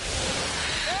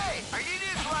 Hey, are you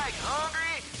dudes like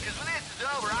hungry? Because when this is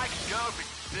over, I can go for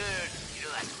some food. You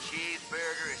know, like a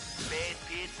cheeseburger or some space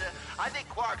pizza. I think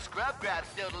Quark's Grub Grab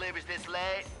still delivers this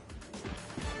late.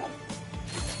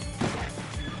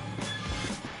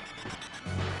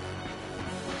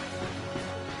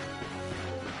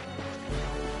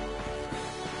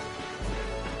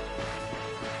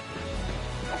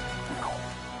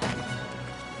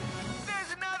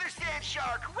 There's another sand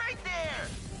shark right there!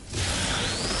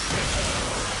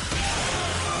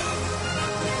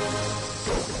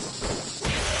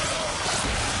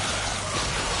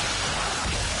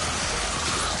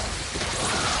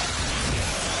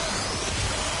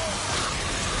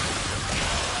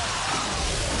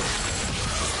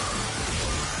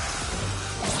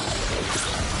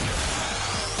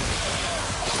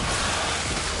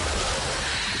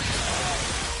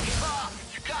 Oh,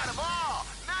 you got 'em all!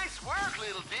 Nice work,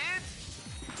 little dudes!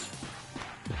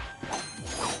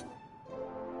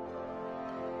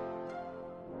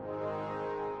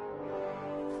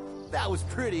 That was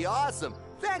pretty awesome.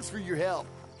 Thanks for your help.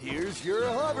 Here's your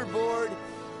hoverboard.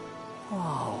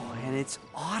 Whoa, and it's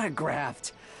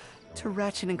autographed. To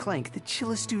Ratchet and Clank, the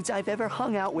chillest dudes I've ever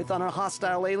hung out with on a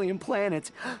hostile alien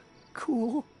planet.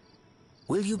 Cool.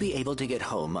 Will you be able to get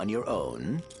home on your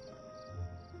own?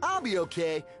 I'll be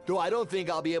okay, though I don't think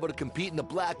I'll be able to compete in the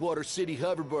Blackwater City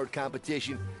hoverboard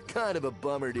competition. Kind of a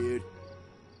bummer, dude.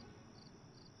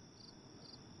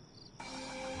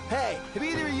 Hey, have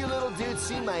either of you little dudes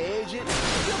seen my agent? I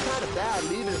feel kind of bad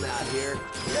leaving him out here.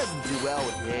 He doesn't do well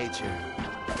with nature.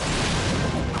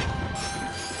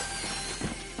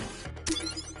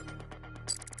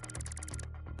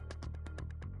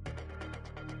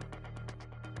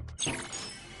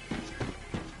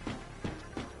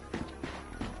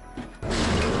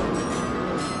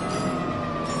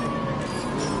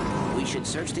 We should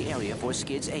search the area for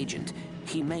Skid's agent.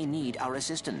 He may need our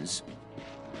assistance.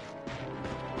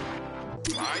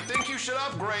 I think you should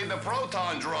upgrade the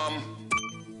proton drum.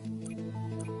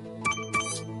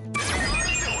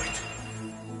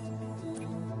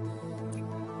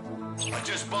 I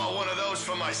just bought one of those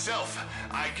for myself.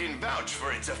 I can vouch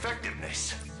for its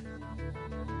effectiveness.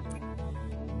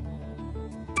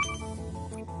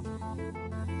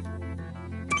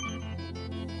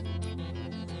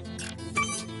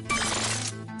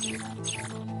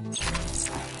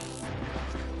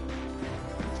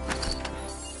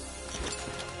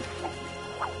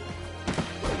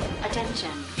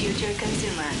 Attention, future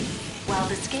consumer. While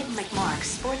the Skid McMark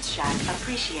Sports Shack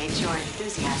appreciates your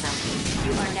enthusiasm,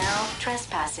 you are now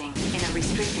trespassing in a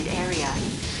restricted area.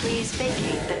 Please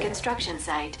vacate the construction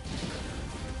site.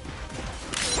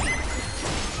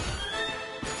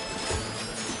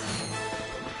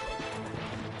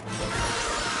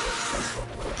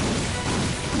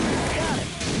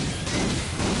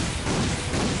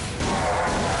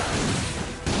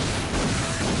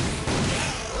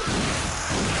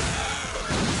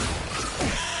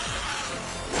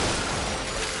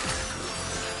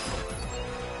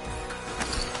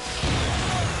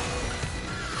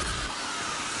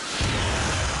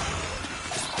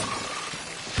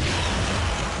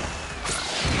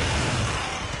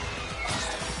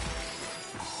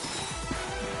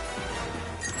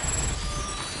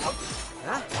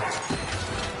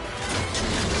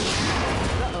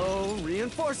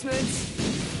 Reinforcements!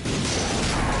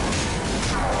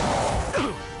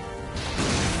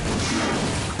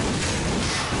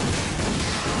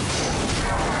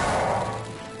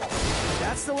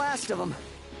 That's the last of them.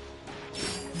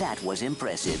 That was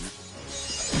impressive.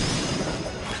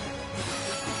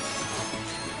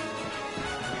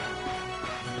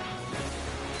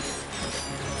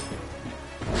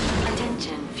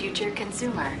 Attention, future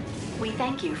consumer. We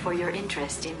thank you for your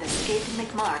interest in the Skid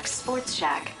McMark Sports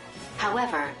Shack.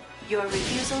 However, your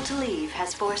refusal to leave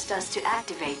has forced us to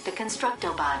activate the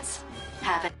Constructobots.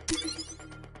 Have a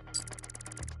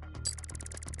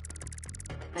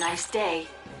nice day.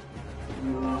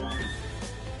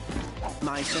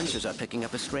 My sensors are picking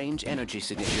up a strange energy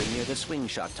signature near the swing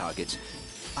shot targets.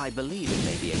 I believe it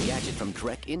may be a gadget from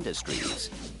Drek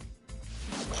Industries.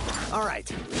 All right,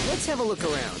 let's have a look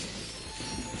around.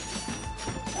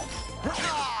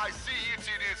 Ah, I see you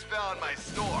two dudes found my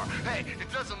store. Hey,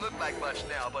 it doesn't look like much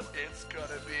now, but it's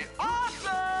gonna be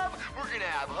awesome! We're gonna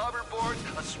have hoverboards,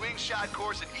 a swing shot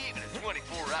course, and even a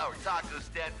 24-hour taco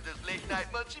stand for those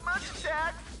late-night munchy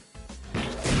attacks.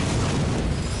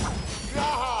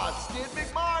 Yaha, Skid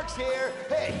McMark's here.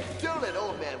 Hey, don't let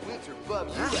old man Winter bum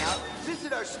you out.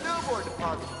 Visit our snowboard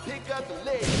department to pick up the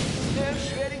latest stem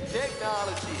shredding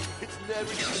technology. It's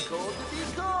never too cold to be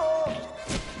cool.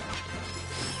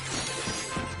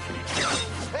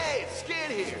 Hey, it's Skid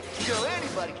here. You know,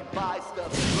 anybody can buy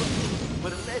stuff and look,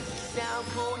 but unless you sound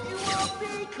cool, you won't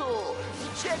be cool.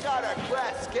 So check out our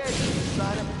class schedule and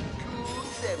sign up for the cool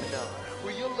seminar,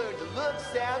 where you'll learn to look,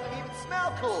 sound, and even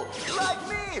smell cool, like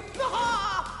me!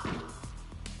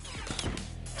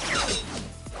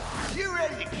 You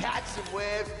ready to catch some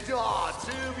waves? Aw,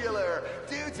 tubular!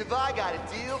 Dudes, have I got a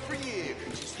deal for you.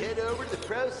 Just head over to the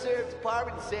Pro Serve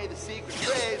department and say the secret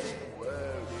phrase,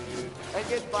 whoa, dude, and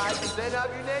get 5% off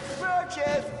your next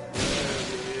purchase! Whoa,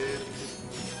 dude.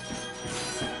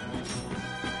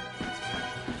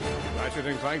 Ratchet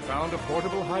and Clank found a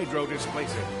portable hydro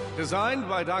displacer, designed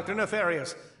by Dr.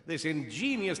 Nefarious. This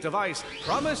ingenious device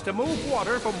promised to move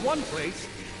water from one place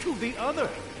to the other.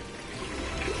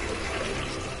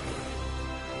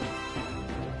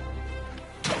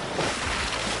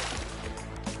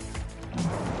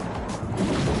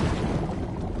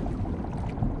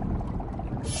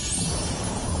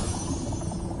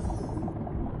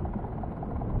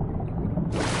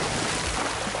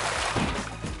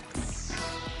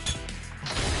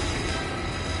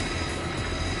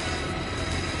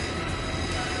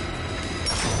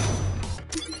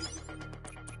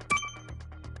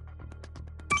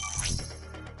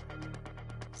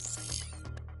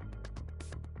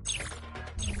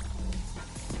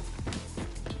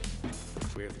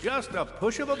 With just a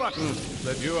push of a button,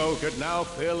 the duo could now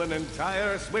fill an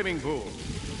entire swimming pool.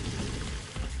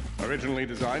 Originally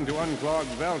designed to unclog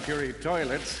Valkyrie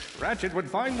toilets, Ratchet would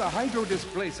find the hydro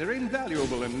displacer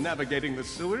invaluable in navigating the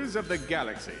sewers of the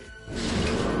galaxy.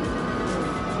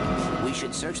 We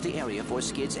should search the area for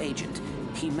Skid's agent.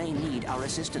 He may need our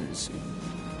assistance.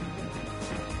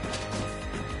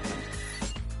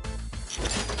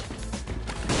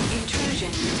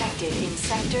 Intrusion detected in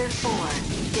Sector 4.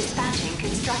 Dispatching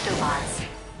Constructobots.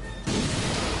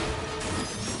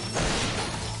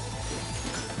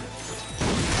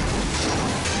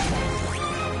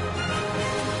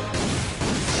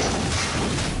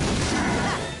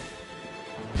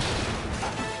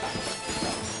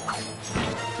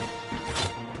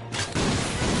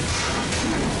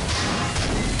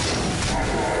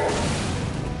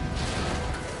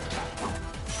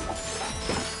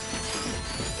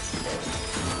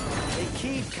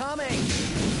 Keep coming!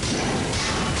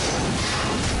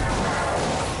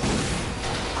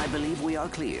 I believe we are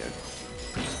clear.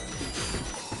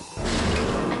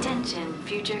 Attention,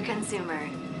 future consumer.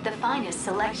 The finest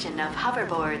selection of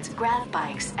hoverboards, grav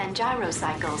bikes, and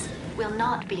gyrocycles will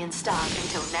not be in stock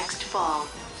until next fall.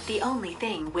 The only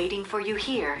thing waiting for you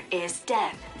here is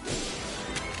death.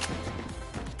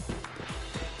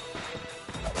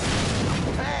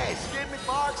 Hey, Skid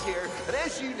McMark's here, and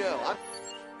as you know, I'm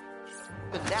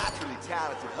a naturally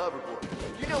talented hoverboard.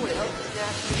 You know what helps us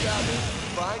naturally about me?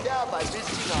 Find out by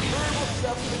visiting our herbal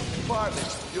supplements department.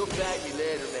 You'll thank me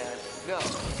later, man. No,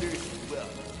 seriously, you will.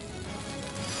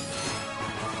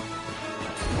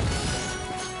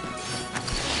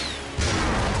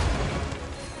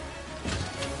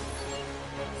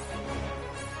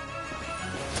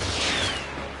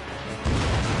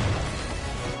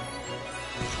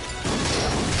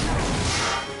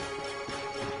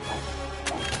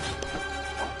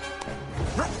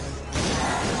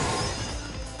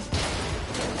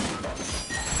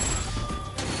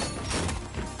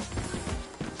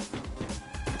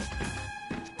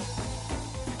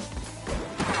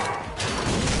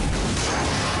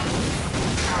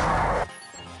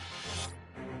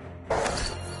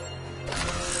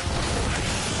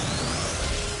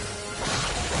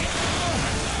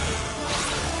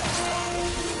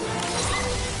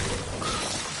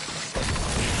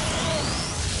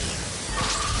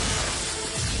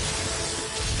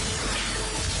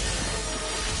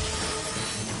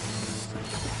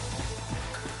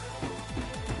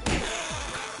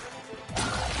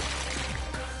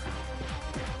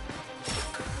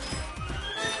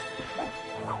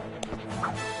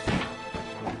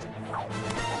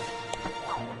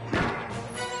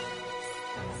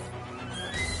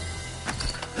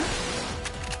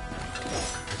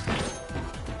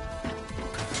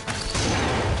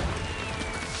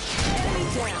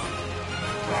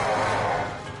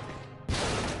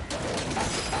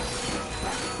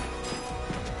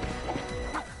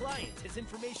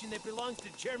 location that belongs to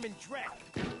Chairman Drek.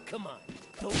 Come on,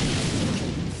 don't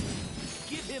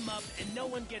give him up and no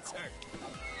one gets hurt.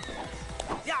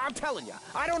 Yeah, I'm telling you,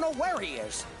 I don't know where he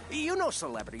is. You know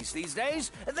celebrities these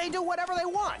days. They do whatever they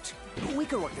want. We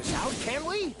can work this out, can't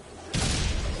we?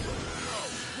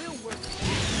 We'll work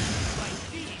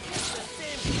like these, the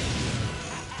sandwich.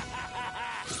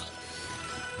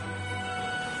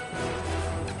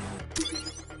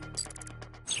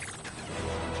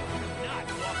 Not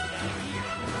walking out of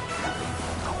here.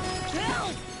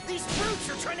 Help! These brutes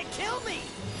are trying to kill me!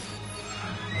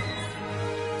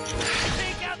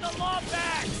 Take out the law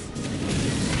backs!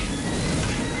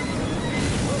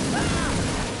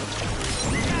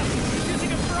 Using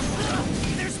them for a...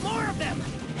 There's more of them!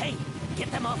 Hey, get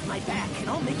them off my back and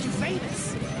I'll make you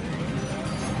famous!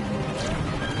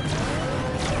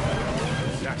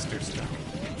 Disaster stuff.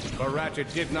 For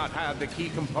Ratchet did not have the key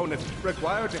components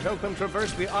required to help him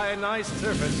traverse the ionized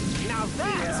surface. Now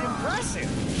that's impressive!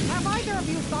 Have either of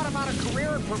you thought about a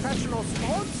career in professional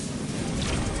sports?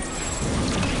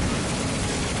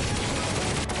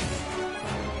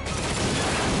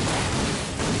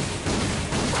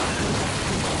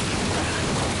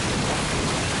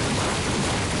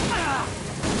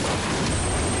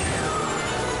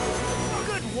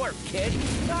 Good work, kid.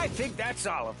 I think that's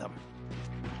all of them.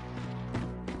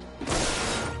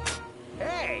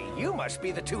 Hey, you must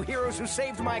be the two heroes who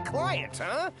saved my client,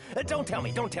 huh? Don't tell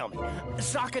me.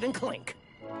 Socket and Clank.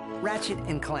 Ratchet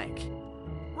and Clank.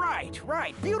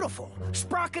 Right, beautiful.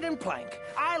 Sprocket and Plank.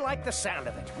 I like the sound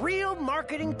of it. Real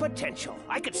marketing potential.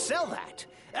 I could sell that.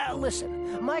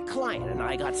 Listen, my client and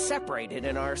I got separated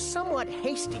in our somewhat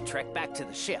hasty trek back to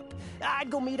the ship.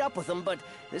 I'd go meet up with them, but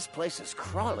this place is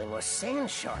crawling with sand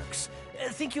sharks.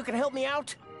 Think you can help me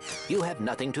out? You have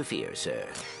nothing to fear, sir.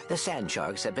 The sand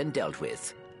sharks have been dealt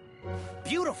with.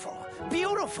 Beautiful!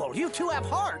 You two have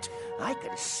heart! I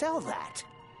can sell that.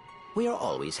 We are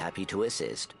always happy to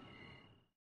assist.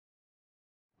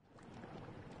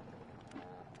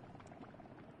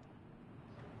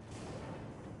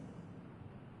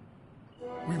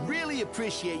 We really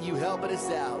appreciate you helping us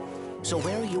out. So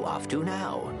where are you off to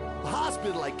now? The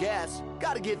hospital, I guess.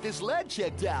 Gotta get this lead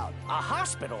checked out. A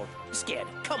hospital? Skid,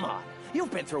 come on.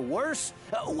 You've been through worse.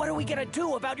 What are we gonna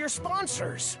do about your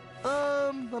sponsors?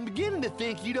 I'm beginning to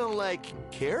think you don't,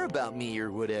 care about me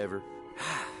or whatever.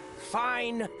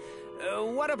 Fine.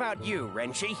 What about you,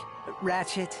 Renchi?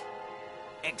 Ratchet.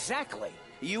 Exactly.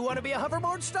 You want to be a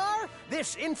hoverboard star?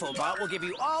 This infobot will give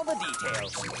you all the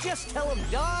details. Just tell him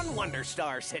Don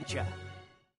Wonderstar sent you.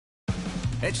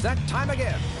 It's that time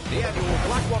again. The annual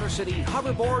Blackwater City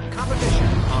Hoverboard Competition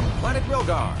on Planet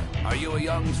Rilgar. Are you a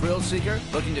young thrill seeker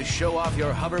looking to show off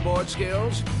your hoverboard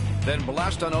skills? Then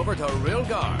blast on over to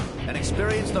Rilgar and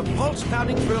experience the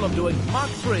pulse-pounding thrill of doing Mach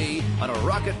 3 on a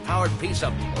rocket-powered piece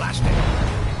of plastic.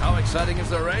 How exciting is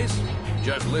the race?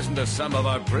 Just listen to some of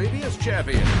our previous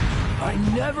champions. I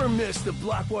never miss the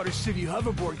Blackwater City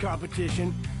Hoverboard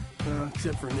Competition,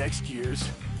 except for next year's.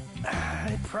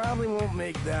 I probably won't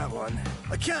make that one.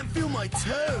 I can't feel my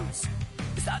toes.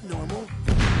 Is that normal?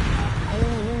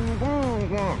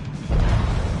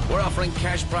 We're offering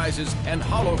cash prizes and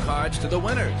holo cards to the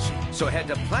winners. So head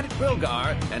to Planet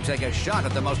Rilgar and take a shot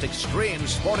at the most extreme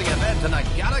sporting event in the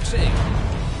galaxy.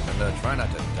 And try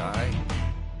not to die.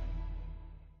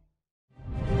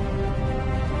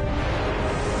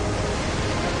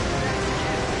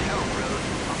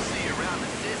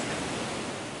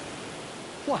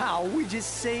 Wow, we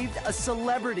just saved a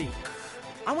celebrity.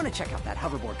 I want to check out that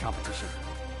hoverboard competition.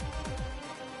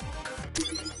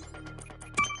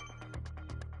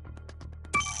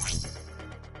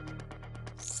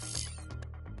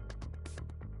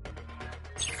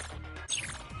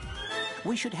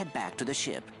 We should head back to the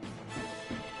ship.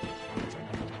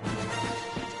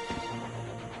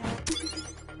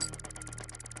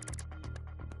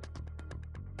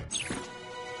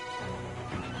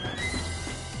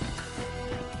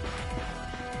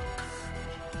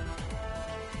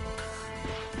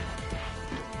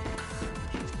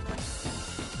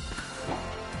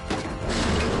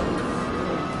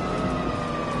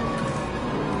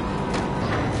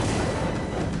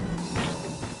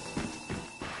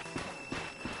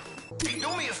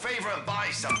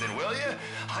 Something, will you?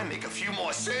 I make a few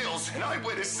more sales and I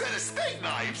win a set of steak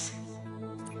knives.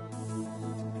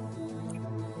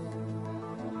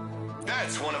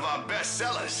 That's one of our best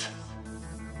sellers.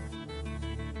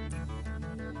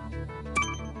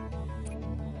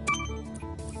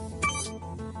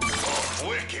 Oh,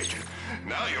 wicked.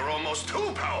 Now you're almost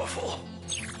too powerful.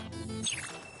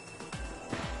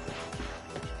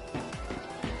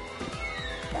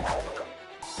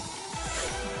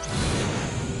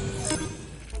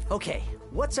 Okay,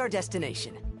 what's our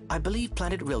destination? I believe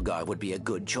Planet Rilgar would be a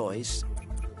good choice.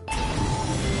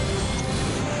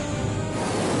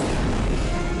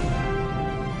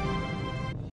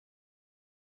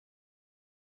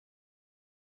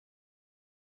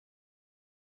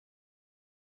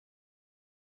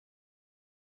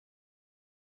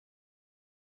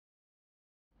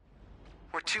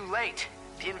 We're too late.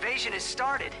 The invasion has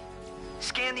started.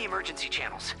 Scan the emergency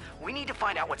channels. We need to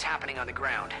find out what's happening on the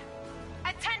ground.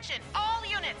 Attention, all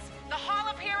units! The Hall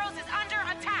of Heroes is under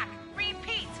attack!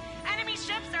 Repeat! Enemy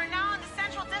ships are now in the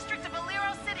central district of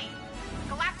Aliro City.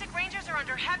 Galactic Rangers are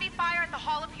under heavy fire at the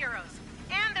Hall of Heroes.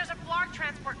 And there's a Blarg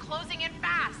transport closing in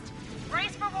fast.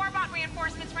 Brace for Warbot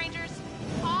reinforcements, Rangers.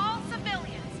 All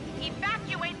civilians,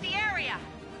 evacuate the area!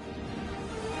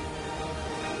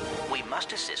 We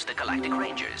must assist the Galactic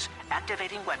Rangers,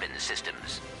 activating weapons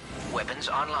systems. Weapons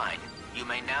online. You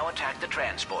may now attack the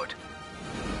transport.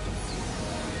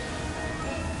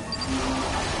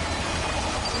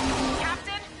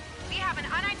 Captain, we have an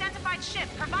unidentified ship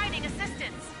providing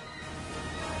assistance.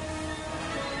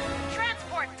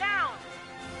 Transport down!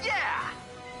 Yeah!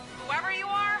 Whoever you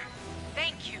are,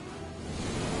 thank you.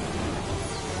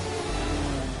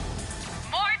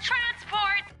 More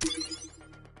transport!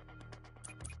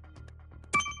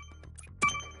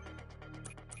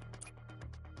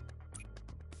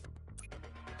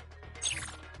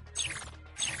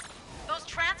 Those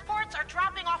transports are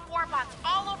dropping off warbots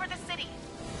all over the city.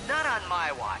 Not on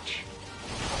my watch.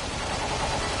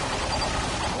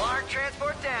 Blarg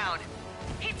transport down.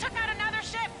 He took out another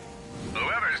ship.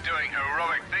 Whoever's doing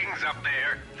heroic things up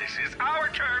there, this is our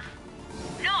turf.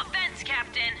 No offense,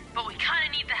 Captain, but we kind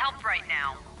of need the help right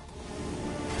now.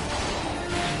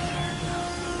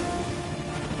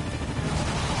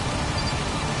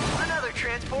 Another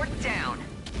transport down.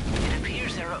 It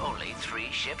appears there are only 3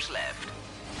 ships left.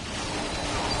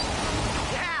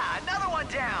 Yeah, another one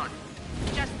down.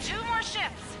 Just 2 more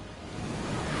ships.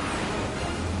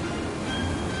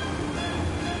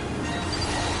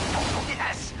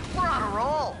 Yes, we're on a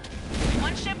roll.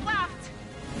 1 ship left.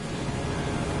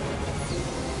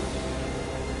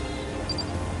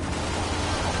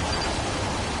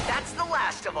 That's the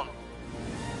last of them.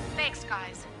 Thanks,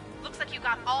 guys. Looks like you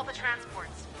got all the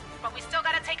transports. But we still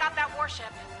gotta take out that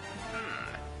warship.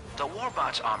 The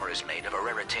Warbot's armor is made of a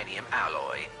raritanium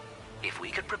alloy. If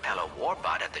we could propel a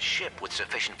Warbot at the ship with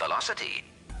sufficient velocity,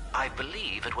 I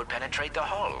believe it would penetrate the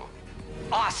hull.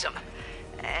 Awesome.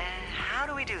 How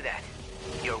do we do that?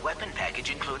 Your weapon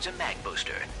package includes a mag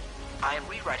booster. I am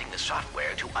rewriting the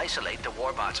software to isolate the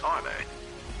Warbot's armor.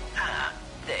 Ah,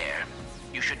 there.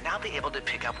 You should now be able to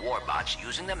pick up Warbots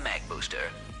using the mag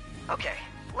booster. Okay,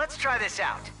 let's try this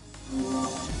out.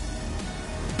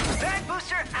 Mag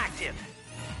booster active.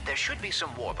 There should be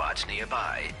some Warbots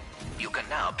nearby. You can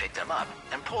now pick them up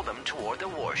and pull them toward the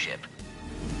warship.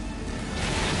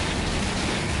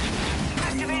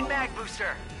 Activate mag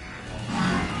booster.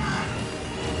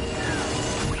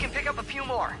 We can pick up a few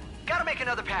more. Gotta make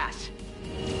another pass.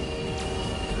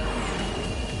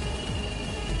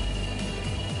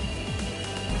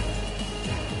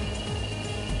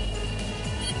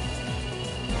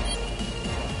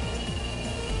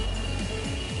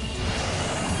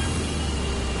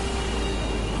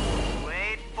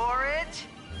 Wait for it.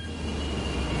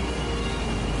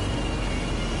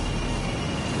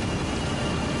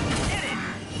 Hit it.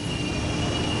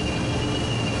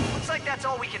 Looks like that's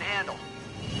all we can handle.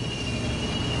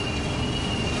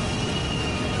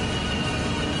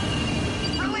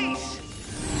 Release!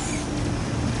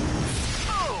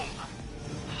 Boom!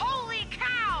 Holy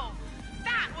cow!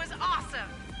 That was awesome!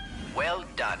 Well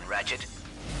done, Ratchet.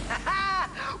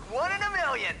 Haha! 1 in a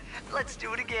million! Let's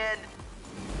do it again.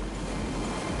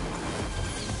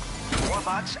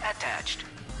 Warbots attached.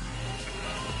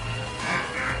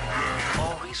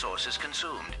 All resources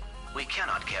consumed. We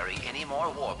cannot carry any more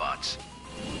Warbots.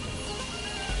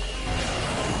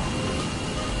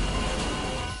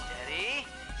 Steady,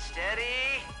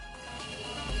 steady.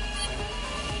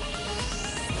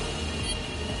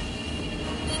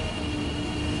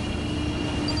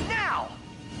 Now!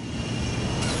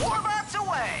 Warbots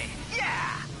away!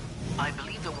 Yeah! I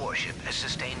believe the warship has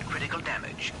sustained critical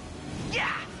damage.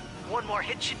 Yeah! 1 more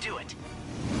hit should do it.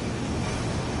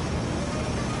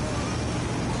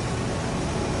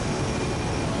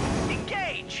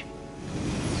 Engage!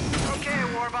 Okay,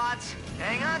 Warbots,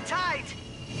 hang on tight.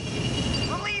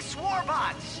 Release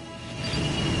Warbots!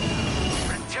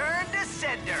 Return to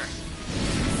sender.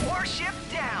 Warship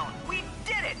down. We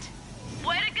did it!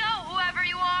 Way to go, whoever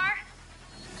you are!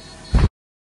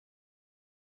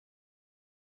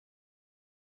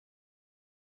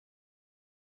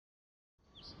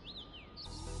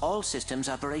 all systems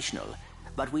operational,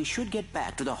 but we should get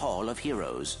back to the Hall of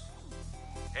Heroes.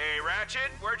 Hey,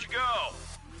 Ratchet, where'd you go?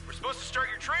 We're supposed to start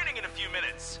your training in a few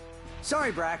minutes.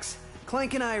 Sorry, Brax.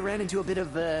 Clank and I ran into a bit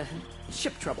of,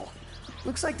 ship trouble.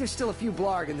 Looks like there's still a few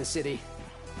Blarg in the city.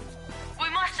 We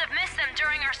must have missed them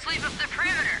during our sweep of the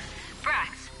perimeter.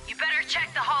 Brax, you better check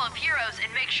the Hall of Heroes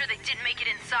and make sure they didn't make it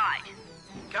inside.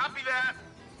 Copy that.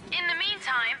 In the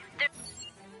meantime,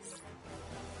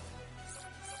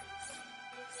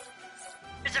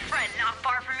 there's a friend not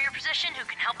far from your position who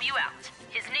can help you out.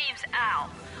 His name's Al.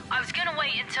 I was gonna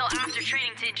wait until after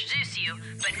training to introduce you,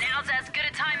 but now's as good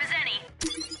a time as any.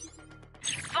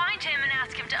 Find him and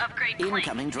ask him to upgrade Clank.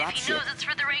 Incoming If he dropship. knows it's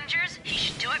for the Rangers, he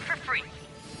should do it for free.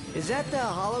 Is that the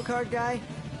holocard guy?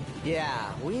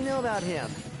 Yeah, we know about him.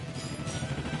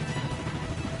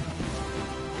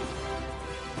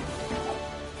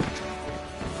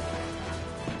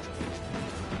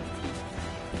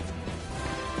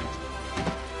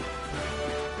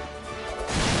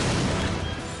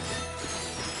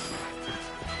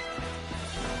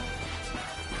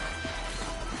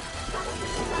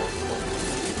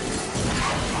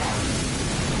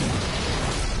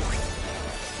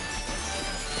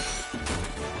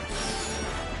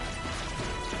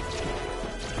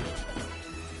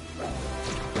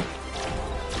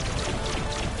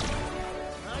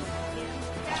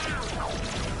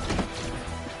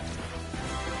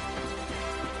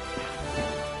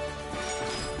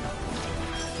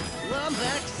 I'm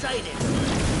that excited.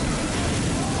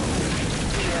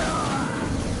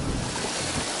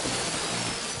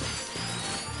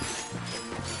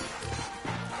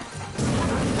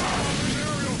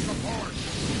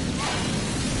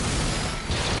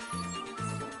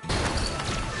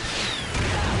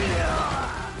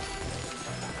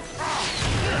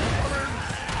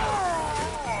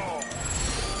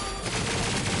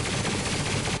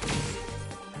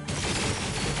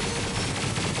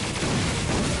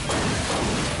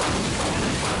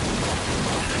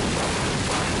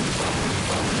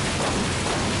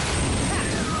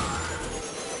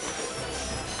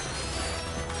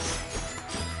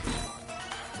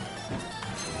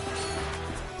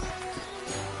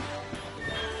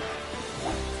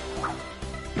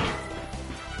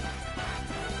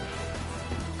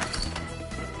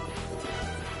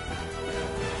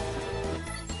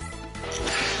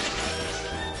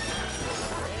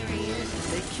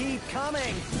 Keep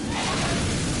coming!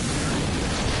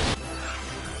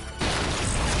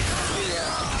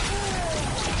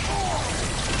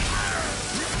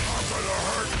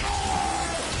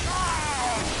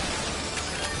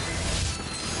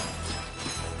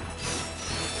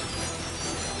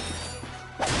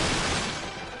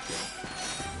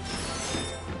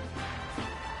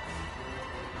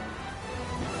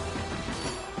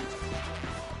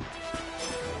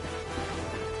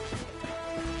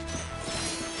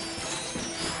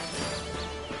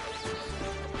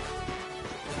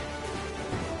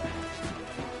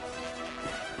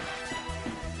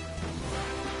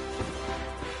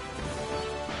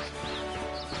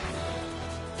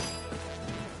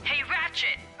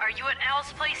 Are you at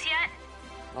Al's place yet?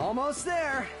 Almost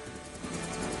there.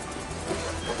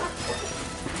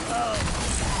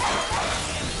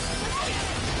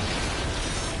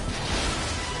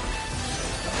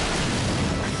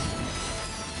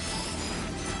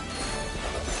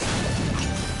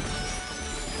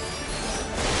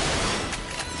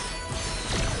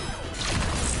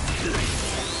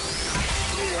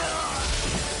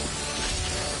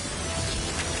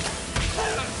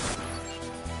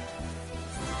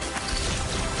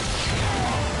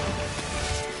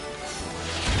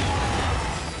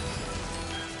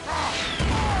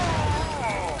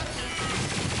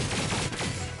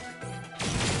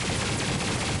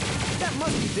 That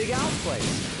must be Big Al's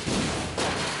place.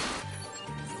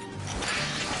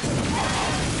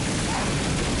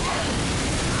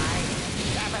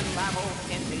 Seven levels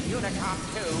into Unicom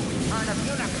 2, Return of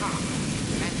Unicom.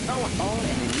 And so All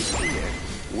enemies cleared.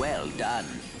 Well done.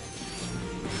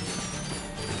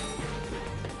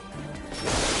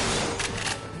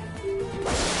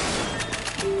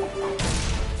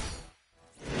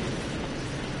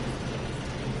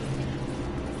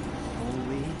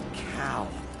 Holy cow.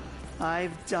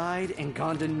 I've died and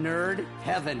gone to nerd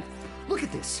heaven. Look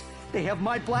at this. They have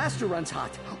my blaster runs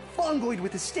hot. Fungoid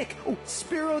with a stick. Oh,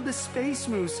 Spiro the Space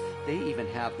Moose. They even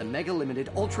have the Mega Limited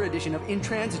Ultra Edition of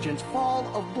Intransigence Fall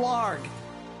of Blarg.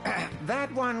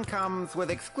 that one comes with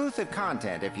exclusive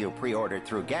content if you pre-ordered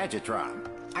through Gadgetron.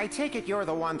 I take it you're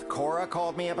the ones Cora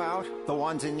called me about? The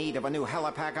ones in need of a new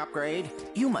helipack upgrade?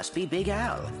 You must be Big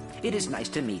Al. It is nice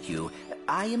to meet you.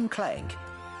 I am Clank.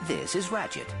 This is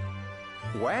Ratchet.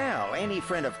 Well, any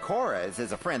friend of Cora's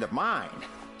is a friend of mine.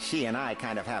 She and I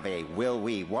kind of have a will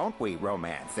we, won't we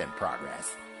romance in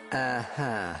progress.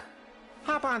 Uh-huh.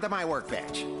 Hop onto my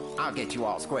workbench. I'll get you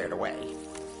all squared away.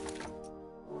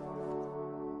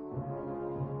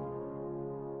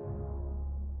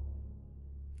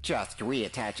 Just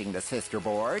reattaching the sister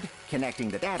board, connecting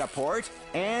the data port,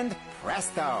 and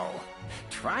presto!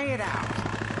 Try it out.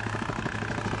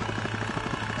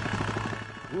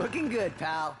 Looking good,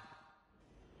 pal.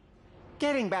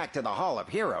 Getting back to the Hall of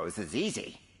Heroes is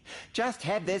easy. Just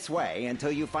head this way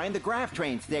until you find the Graph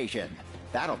Train station.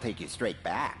 That'll take you straight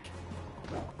back.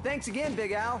 Thanks again,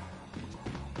 Big Al.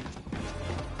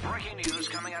 Breaking news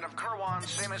coming out of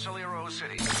Kirwan's famous Aliro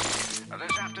City.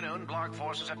 This afternoon, Blarg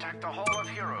forces attacked the Hall of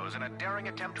Heroes in a daring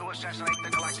attempt to assassinate the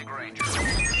Galactic Ranger.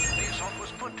 The assault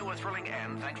was put to a thrilling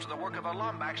end thanks to the work of a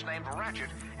Lombax named Ratchet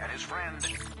and his friend...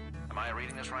 Am I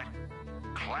reading this right?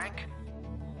 Clank?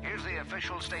 Here's the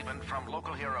official statement from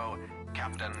local hero,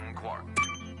 Captain Quark.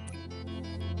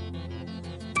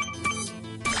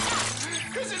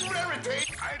 Is it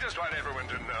Rarity? I just want everyone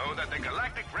to know that the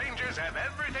Galactic Rangers have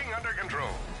everything under control.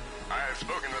 I have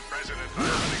spoken with President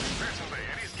Onyx personally,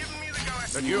 and he's given me the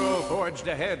go-ahead. The duo forged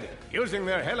ahead, using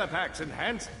their Helipack's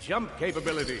enhanced jump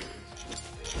capability.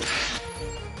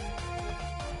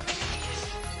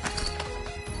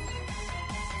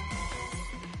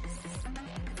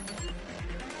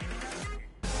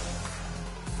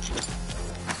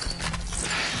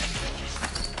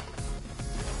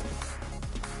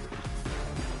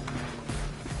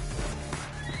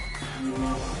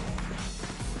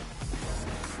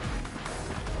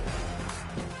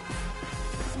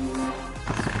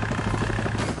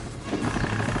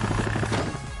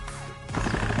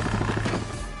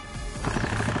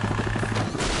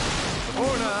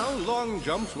 Before now, long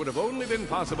jumps would have only been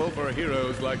possible for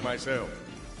heroes like myself.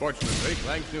 Fortunately,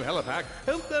 Clank's new helipack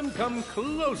helped them come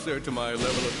closer to my level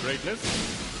of greatness.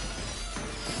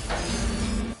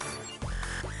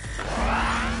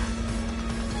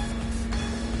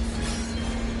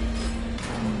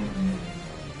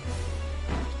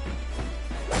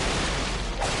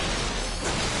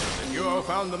 The duo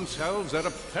found themselves at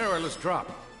a perilous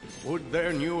drop. Would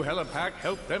their new helipack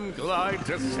help them glide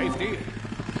to safety?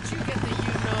 Did you get the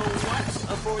you-know-what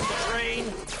aboard the train?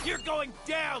 You're going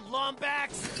down, Lombax!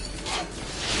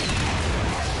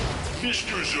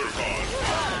 Mr. Zircon!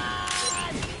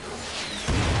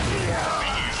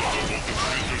 These are the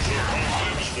Mr. Zircon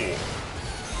lives for.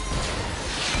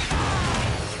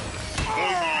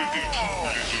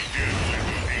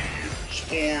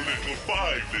 One little,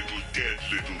 5 little dead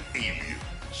little aliens.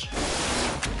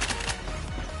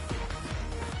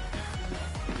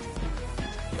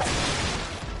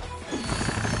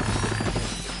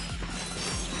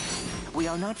 We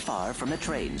are not far from the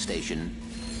train station.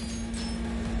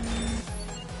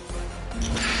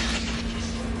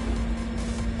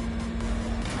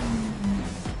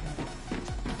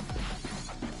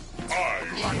 I,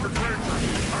 like the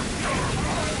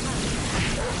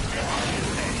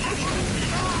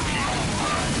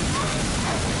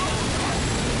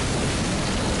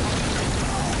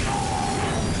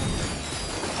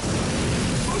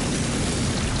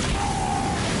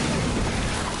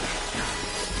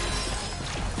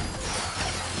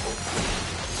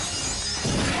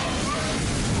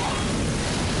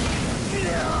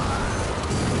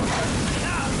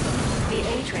The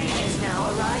A train is now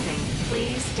arriving.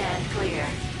 Please stand clear.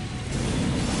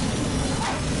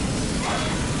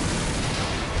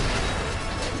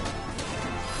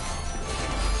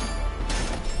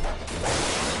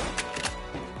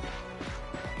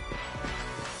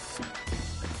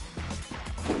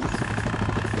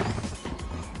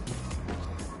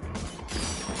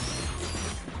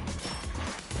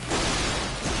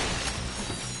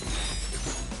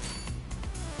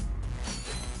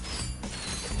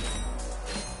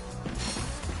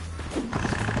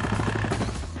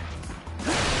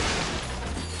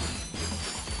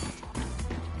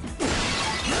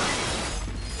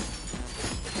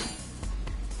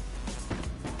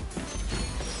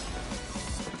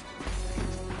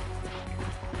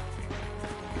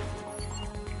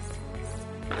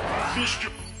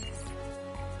 Mr.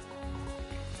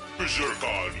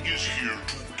 Zircon is here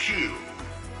to kill.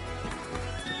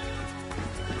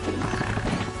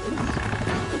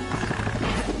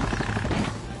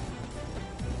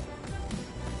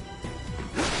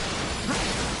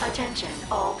 Attention,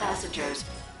 all passengers.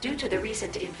 Due to the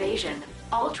recent invasion,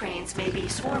 all trains may be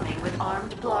swarming with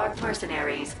armed Blarg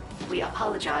mercenaries. We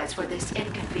apologize for this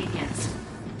inconvenience.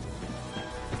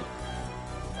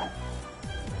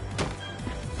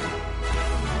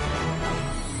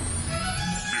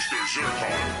 Mr.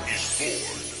 Zircon is is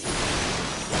bored.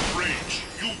 Rage,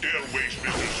 you dare waste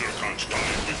Mr. Zircon's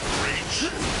time with crates?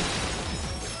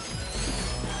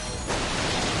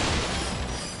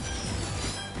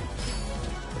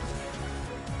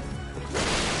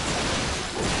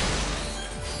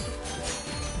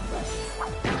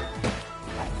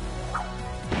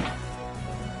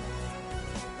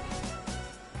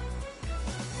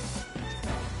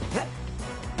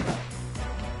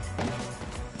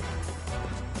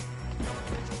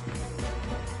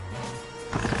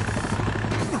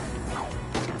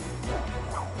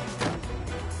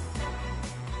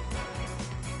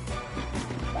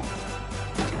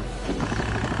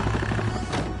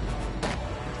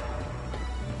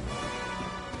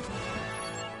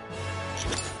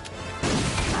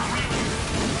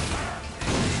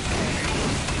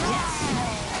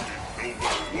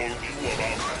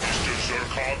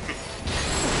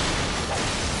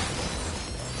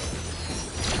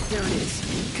 There it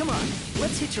is. Come on,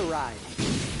 let's hitch a ride.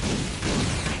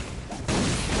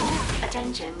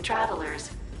 Attention, travelers.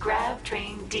 Grav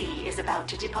Train D is about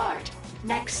to depart.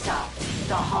 Next stop,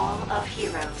 the Hall of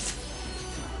Heroes.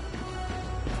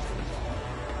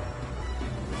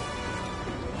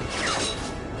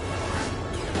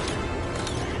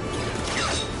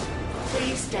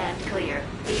 Please stand clear.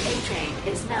 The A train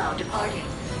is now departing.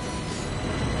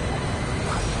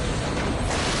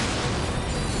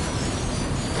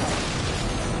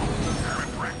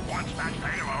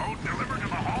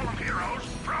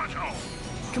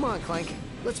 Come on, Clank.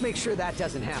 Let's make sure that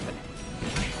doesn't happen.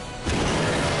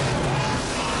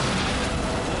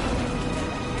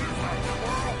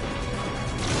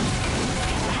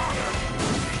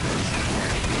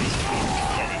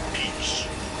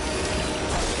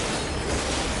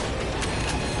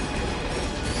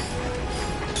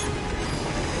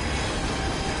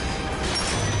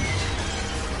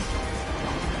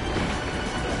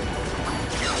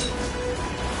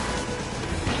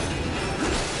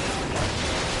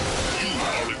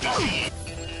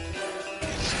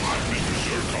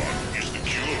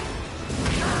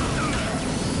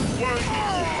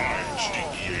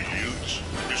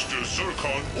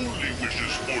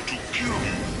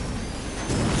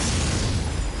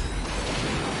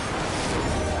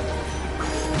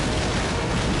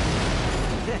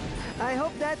 I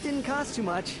hope that didn't cost too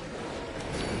much.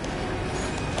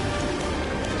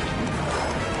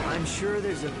 I'm sure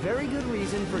there's a very good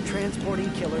reason for transporting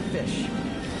killer fish.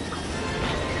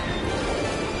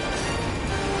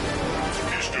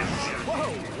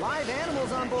 Whoa! Live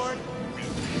animals on board!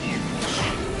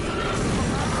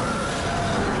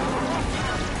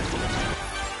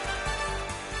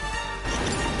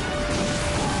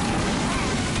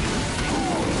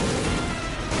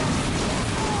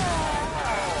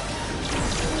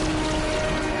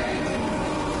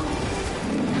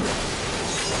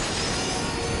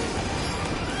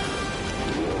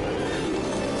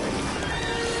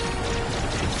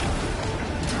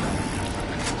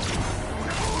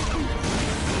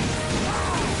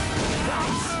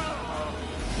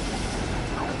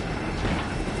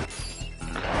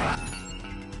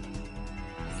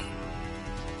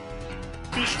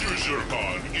 Mr.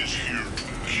 Zircon is here to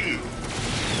kill.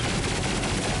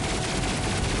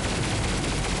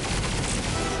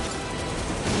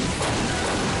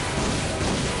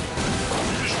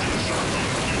 Mr.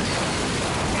 Zircon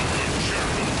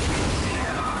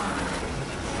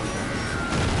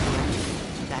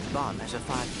That bomb has a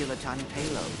 5-kiloton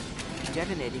payload.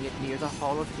 Detonating it near the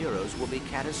Hall of Heroes will be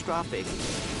catastrophic.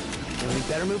 And we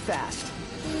better move fast.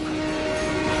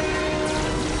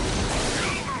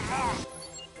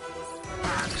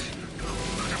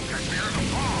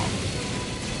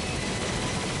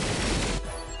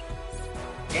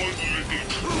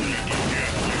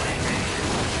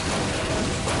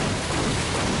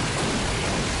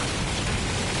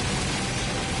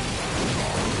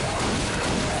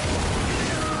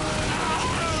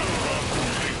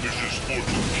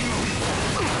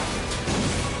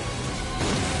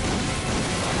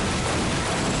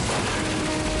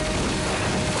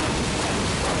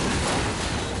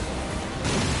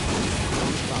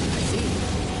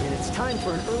 Time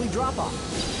for an early drop-off.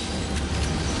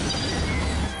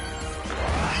 You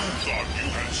thought you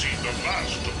had seen the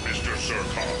last of Mr.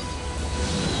 Zircon.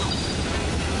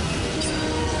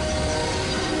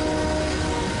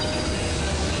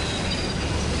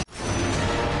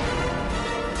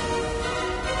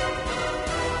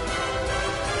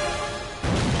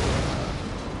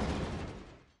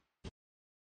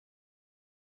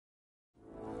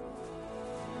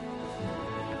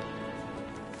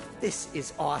 This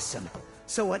is awesome.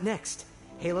 So what next?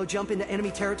 Halo jump into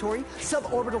enemy territory?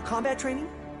 Suborbital combat training?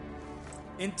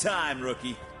 In time,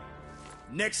 rookie.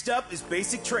 Next up is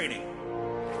basic training.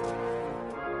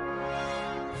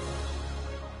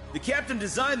 The captain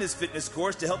designed this fitness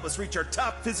course to help us reach our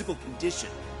top physical condition.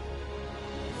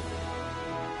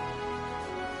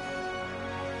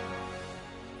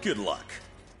 Good luck.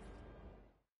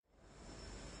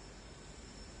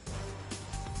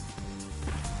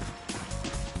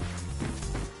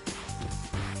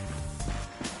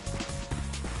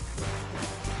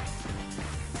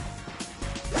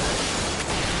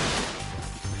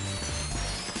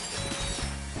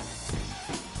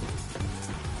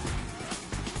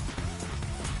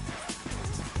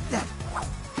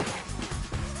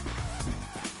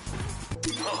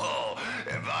 Oh,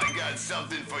 have I got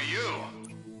something for you?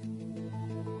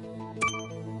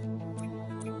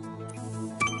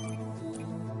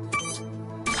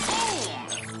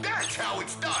 Boom! That's how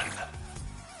it's done!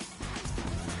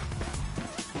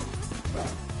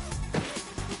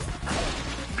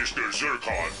 Mr.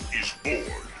 Zircon is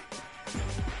bored.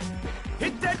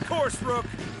 Hit that course, Rook!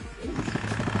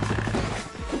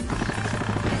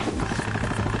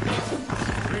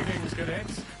 Greetings,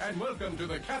 cadets, and welcome to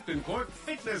the Captain Quark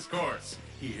Fitness Course.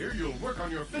 Here, you'll work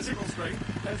on your physical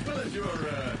strength as well as your,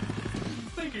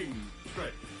 thinking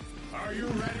strength. Are you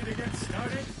ready to get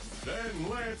started? Then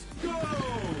let's go!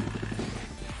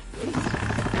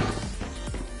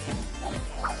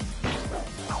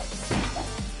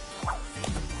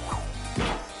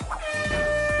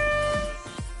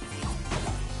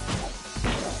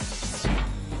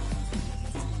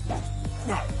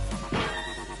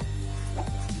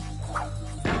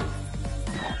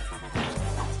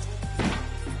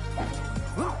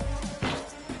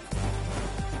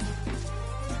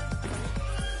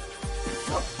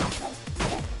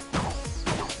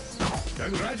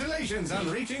 Congratulations on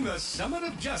reaching the summit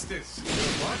of justice. Your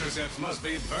quadriceps must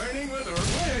be burning with...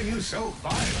 Why are you so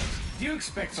violent? Do you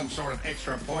expect some sort of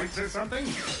extra points or something?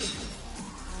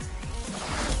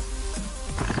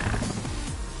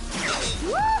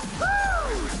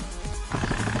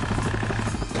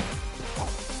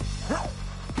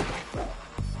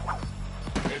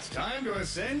 It's time to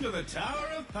ascend to the Tower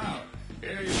of Power.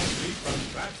 Here you must leap from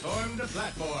platform to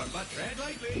platform, but tread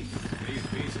lightly. These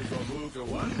pieces will move to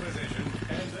one position,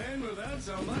 and then, without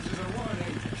so much as a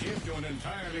warning, shift to an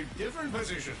entirely different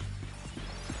position.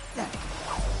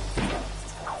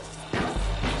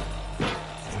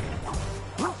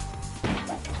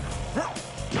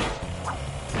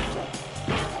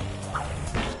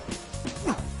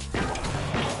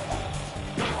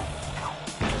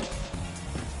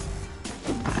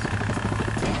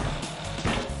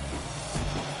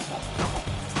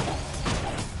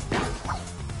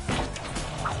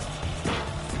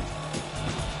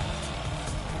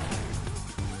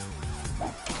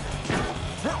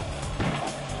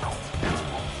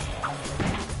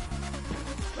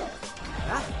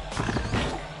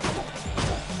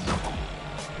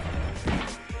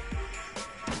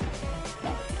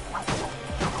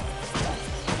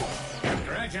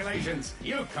 Congratulations!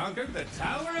 You conquered the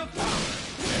Tower of Power!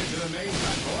 Head to the main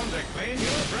platform to claim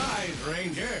your prize,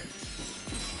 Ranger!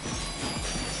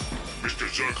 Mr.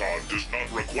 Zircon does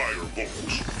not require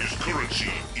votes. His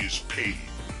currency is pain.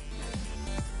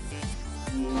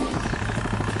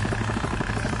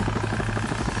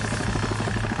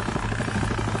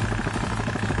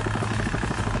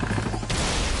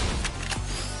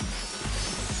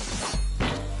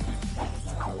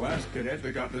 The last cadet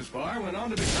that got this far went on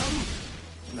to become...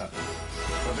 nothing.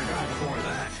 But the guy before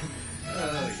that...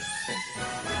 oh,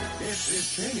 yes. This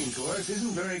training course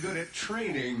isn't very good at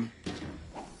training.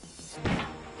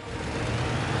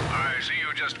 I see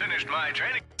you just finished my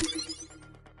training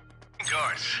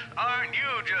course. Aren't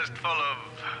you just full of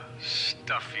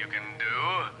stuff you can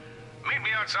do? Meet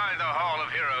me outside the Hall of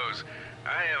Heroes.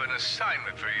 I have an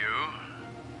assignment for you.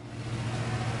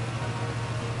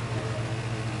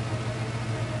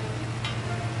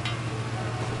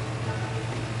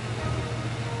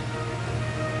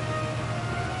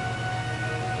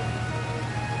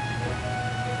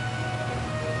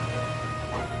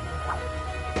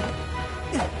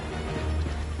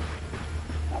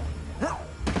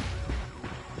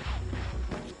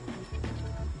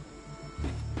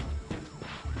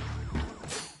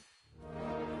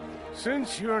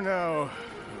 Since you're now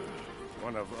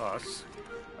one of us,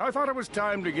 I thought it was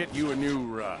time to get you a new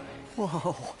ride.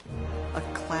 Whoa, a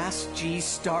Class G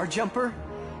Star Jumper?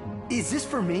 Is this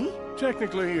for me?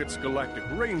 Technically, it's Galactic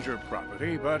Ranger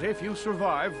property, but if you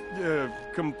survive,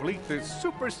 complete this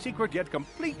super secret yet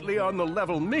completely on the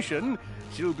level mission,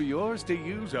 she'll be yours to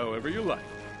use however you like.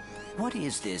 What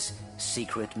is this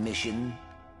secret mission?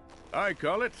 I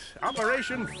call it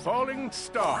Operation Falling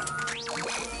Star.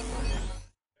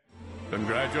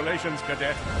 Congratulations,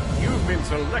 Cadet. You've been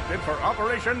selected for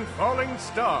Operation Falling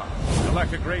Star.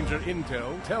 Galactic Ranger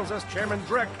Intel tells us Chairman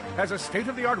Drek has a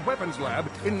state-of-the-art weapons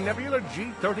lab in Nebula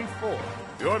G-34.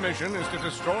 Your mission is to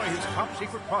destroy his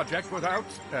top-secret project without,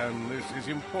 and this is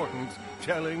important,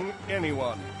 telling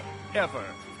anyone. Ever.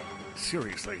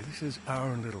 Seriously, this is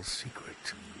our little secret.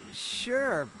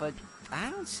 Sure, but I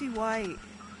don't see why...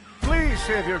 Please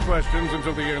save your questions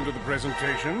until the end of the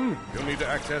presentation. You'll need to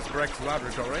access Breck's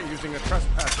laboratory using a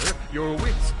trespasser, your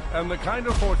wits, and the kind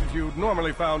of fortitude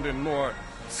normally found in more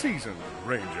seasoned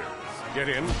Rangers. Get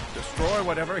in, destroy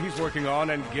whatever he's working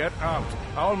on, and get out.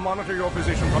 I'll monitor your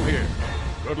position from here.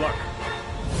 Good luck.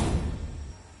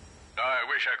 I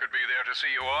wish I could be there to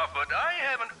see you off, but I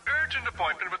have an urgent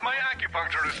appointment with my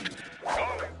acupuncturist.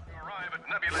 Calling to arrive at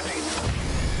Nebula G.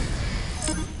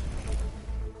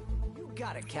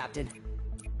 Got it, Captain.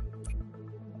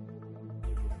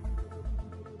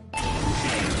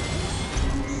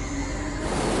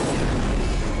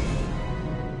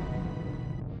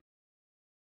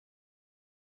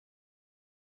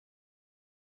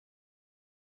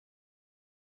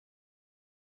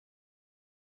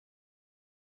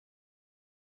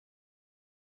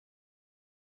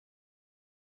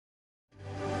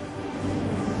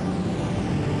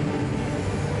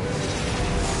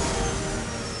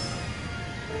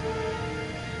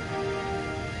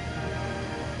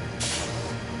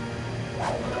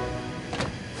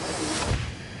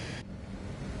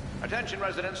 Attention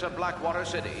residents of Blackwater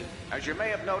City. As you may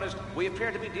have noticed, we appear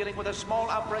to be dealing with a small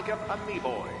outbreak of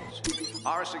amoeboids.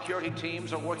 Our security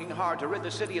teams are working hard to rid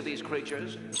the city of these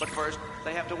creatures, but first,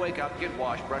 they have to wake up, get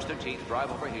washed, brush their teeth,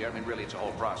 drive over here. I mean, really, it's a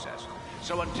whole process.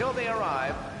 So until they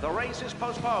arrive, the race is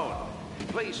postponed.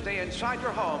 Please stay inside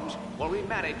your homes while we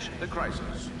manage the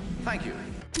crisis. Thank you.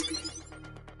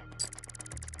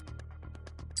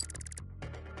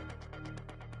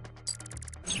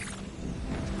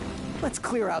 Let's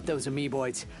clear out those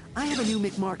amoeboids. I have a new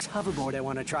McMark's hoverboard I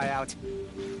want to try out.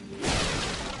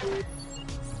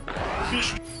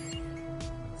 Use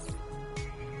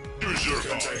your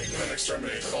contain and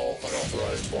exterminate all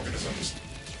unauthorized organisms.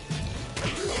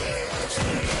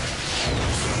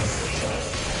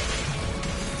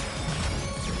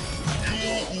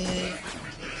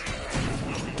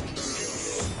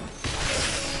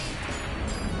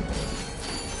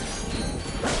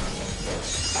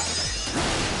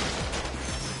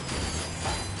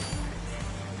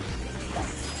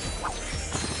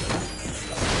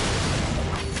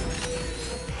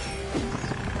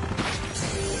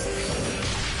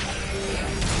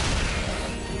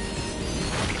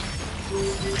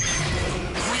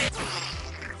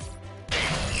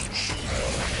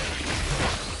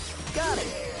 Got it.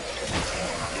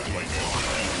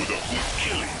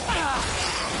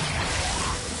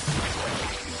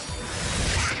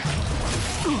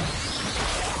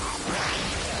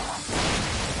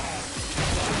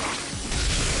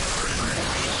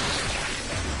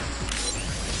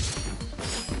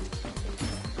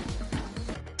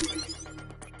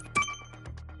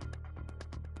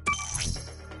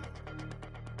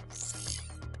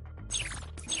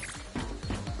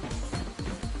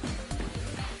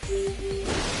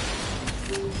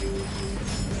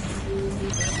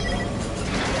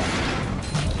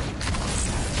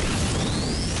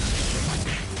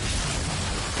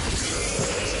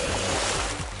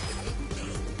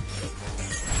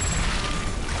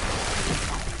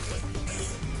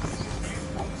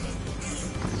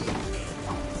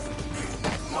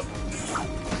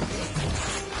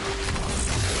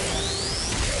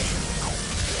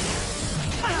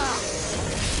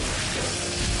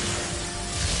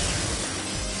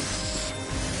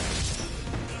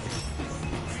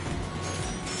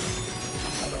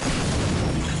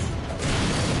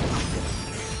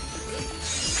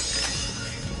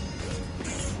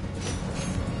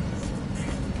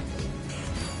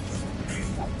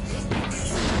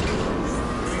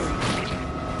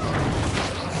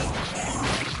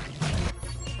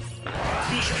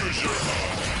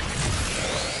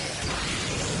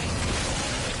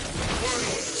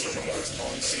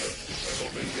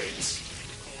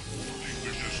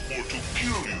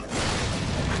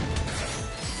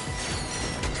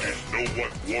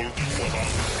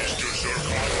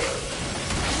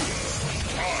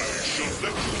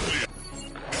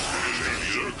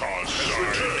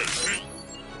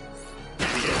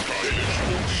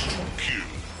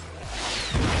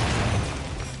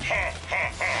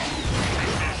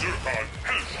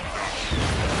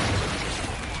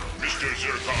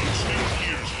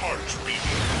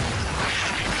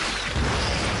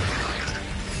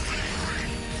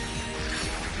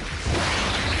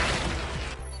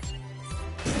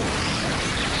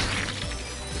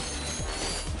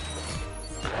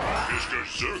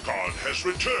 Zircon has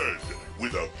returned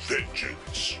with a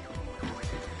vengeance.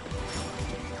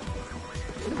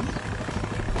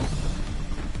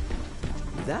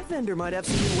 That vendor might have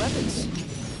some new weapons.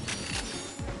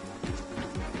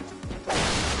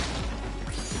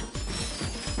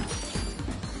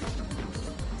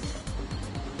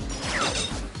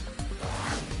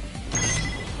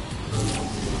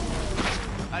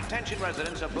 Attention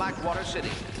residents of Blackwater City.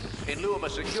 In lieu of a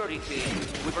security team,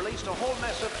 we've released a whole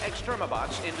mess of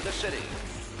extermabots into the city.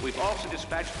 We've also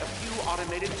dispatched a few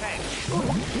automated tanks.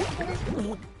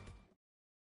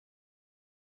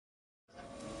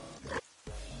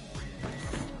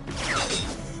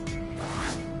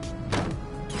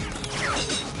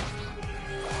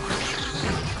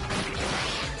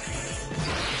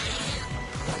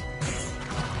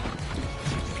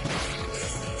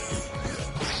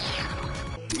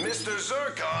 Mr.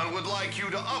 Zircon would like you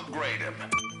to upgrade him.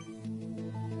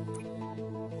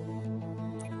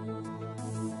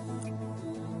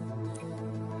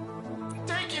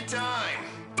 Take your time.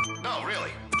 No,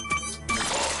 really.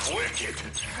 Oh, wicked.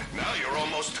 Now you're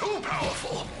almost too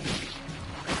powerful.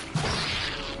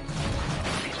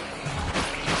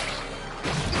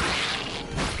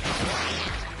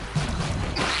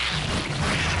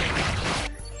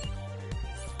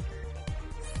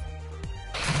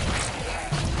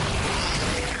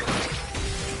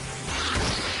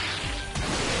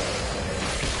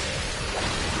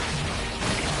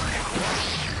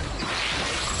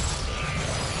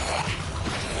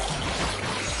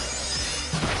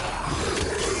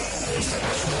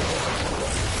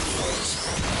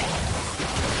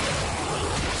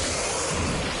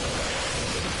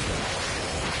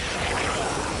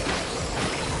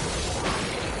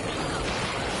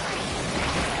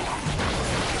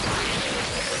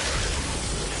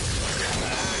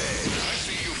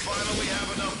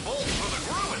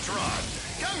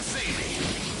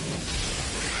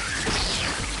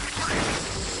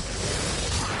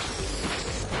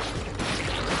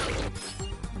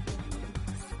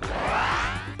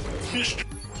 Mr.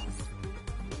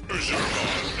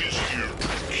 Zircon is here.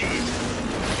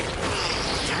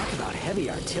 Talk about heavy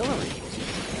artillery.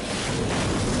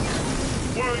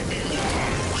 Why these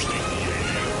arms, sneaky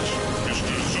aliens?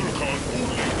 Mr. Zircon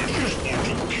only wishes for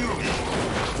to kill you.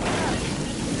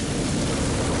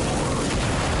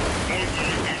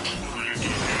 Only the true little heads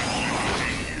in the small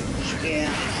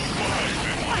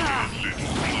little life and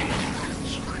little beings.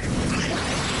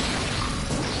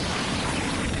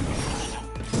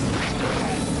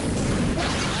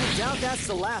 I doubt that's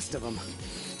the last of them.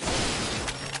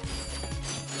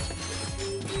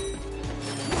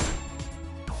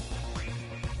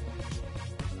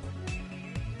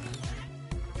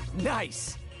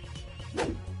 Nice!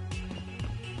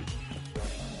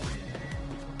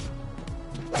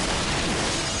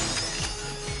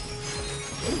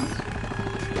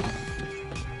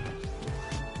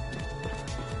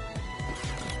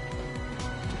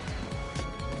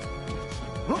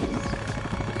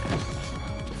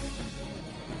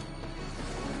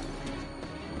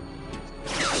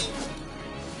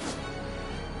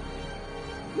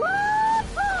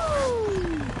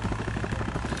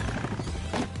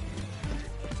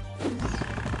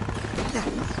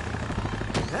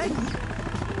 Hey!